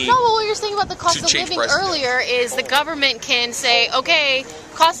money. No, what you're saying about the cost of living earlier is the government can say, okay,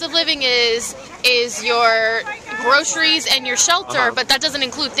 cost of living is your groceries and your shelter, but that doesn't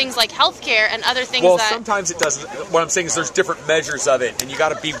include things like healthcare and other things. Well, that... sometimes it doesn't. What I'm saying is there's different measures of it, and you got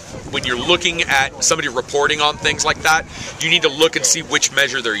to be, when you're looking at somebody reporting on things like that, you need to look and see which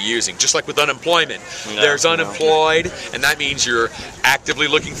measure they're using. Just like with unemployment, there's unemployed, and that means you're actively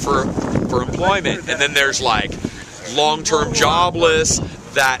looking for employment, and then there's like long-term jobless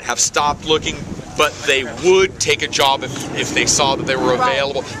that have stopped looking, but they would take a job if they saw that they were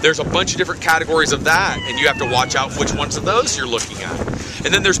available. There's a bunch of different categories of that, and you have to watch out which ones of those you're looking at.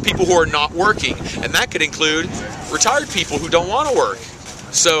 And then there's people who are not working, and that could include retired people who don't want to work.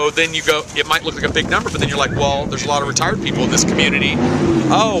 So then you go, it might look like a big number, but then you're like, well, there's a lot of retired people in this community.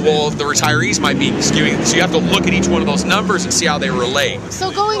 Oh, well, the retirees might be skewing. So you have to look at each one of those numbers and see how they relate.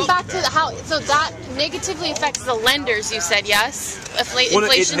 So going back to how, so that negatively affects the lenders, you said, yes?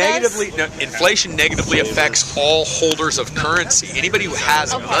 Inflation inflation negatively affects all holders of currency. Anybody who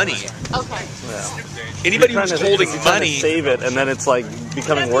has money. Okay. Yeah. Anybody who's holding money. Save it, and then it's like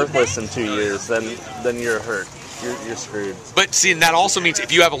becoming worthless in 2 years. Then you're hurt. You're screwed. But see, and that also means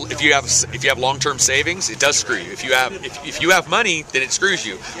if you have long-term savings, it does screw you. If you have money, then it screws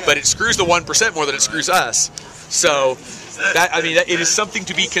you. But it screws the 1% more than it screws us. So that, I mean, it is something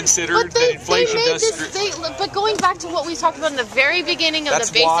to be considered. That inflation does screw. But going back to what we talked about in the very beginning of the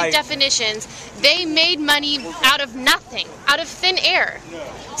basic definitions, they made money out of nothing, out of thin air.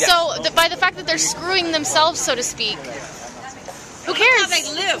 Yes. So by the fact that they're screwing themselves, so to speak. Who cares? How they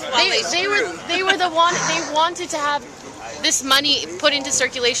live while they were the one. They wanted to have this money put into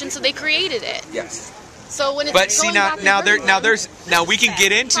circulation, so they created it. Yes. So when it's now we can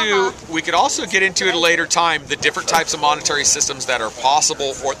get into we could also get into at a later time the different types of monetary systems that are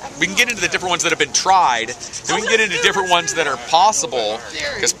possible, or we can get into the different ones that have been tried, then we can get into different ones that are possible,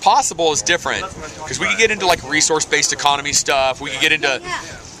 because possible is different, because we can get into like resource-based economy stuff. We can get into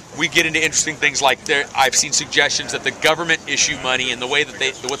interesting things like I've seen suggestions that the government issue money, and the way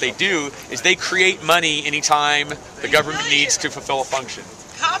that what they do is they create money anytime the government needs to fulfill a function.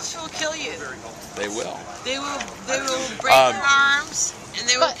 Cops will kill you. They will. They will break your arms and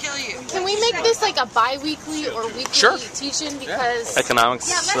they will kill you. Can we make this like a bi-weekly or weekly teaching? Because economics.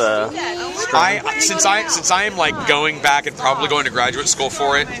 Since I am like going back and probably going to graduate school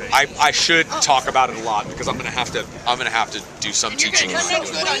for it, I should talk about it a lot, because I'm gonna have to do some teaching.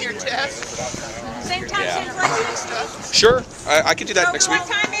 On your test. Same time, same place. Sure, I can do that next week. What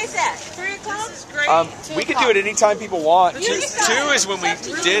time is that? 3 o'clock? We can do it anytime people want. 2 is when we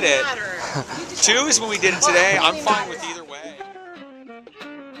did it. 2 is when we did it today. I'm fine with either.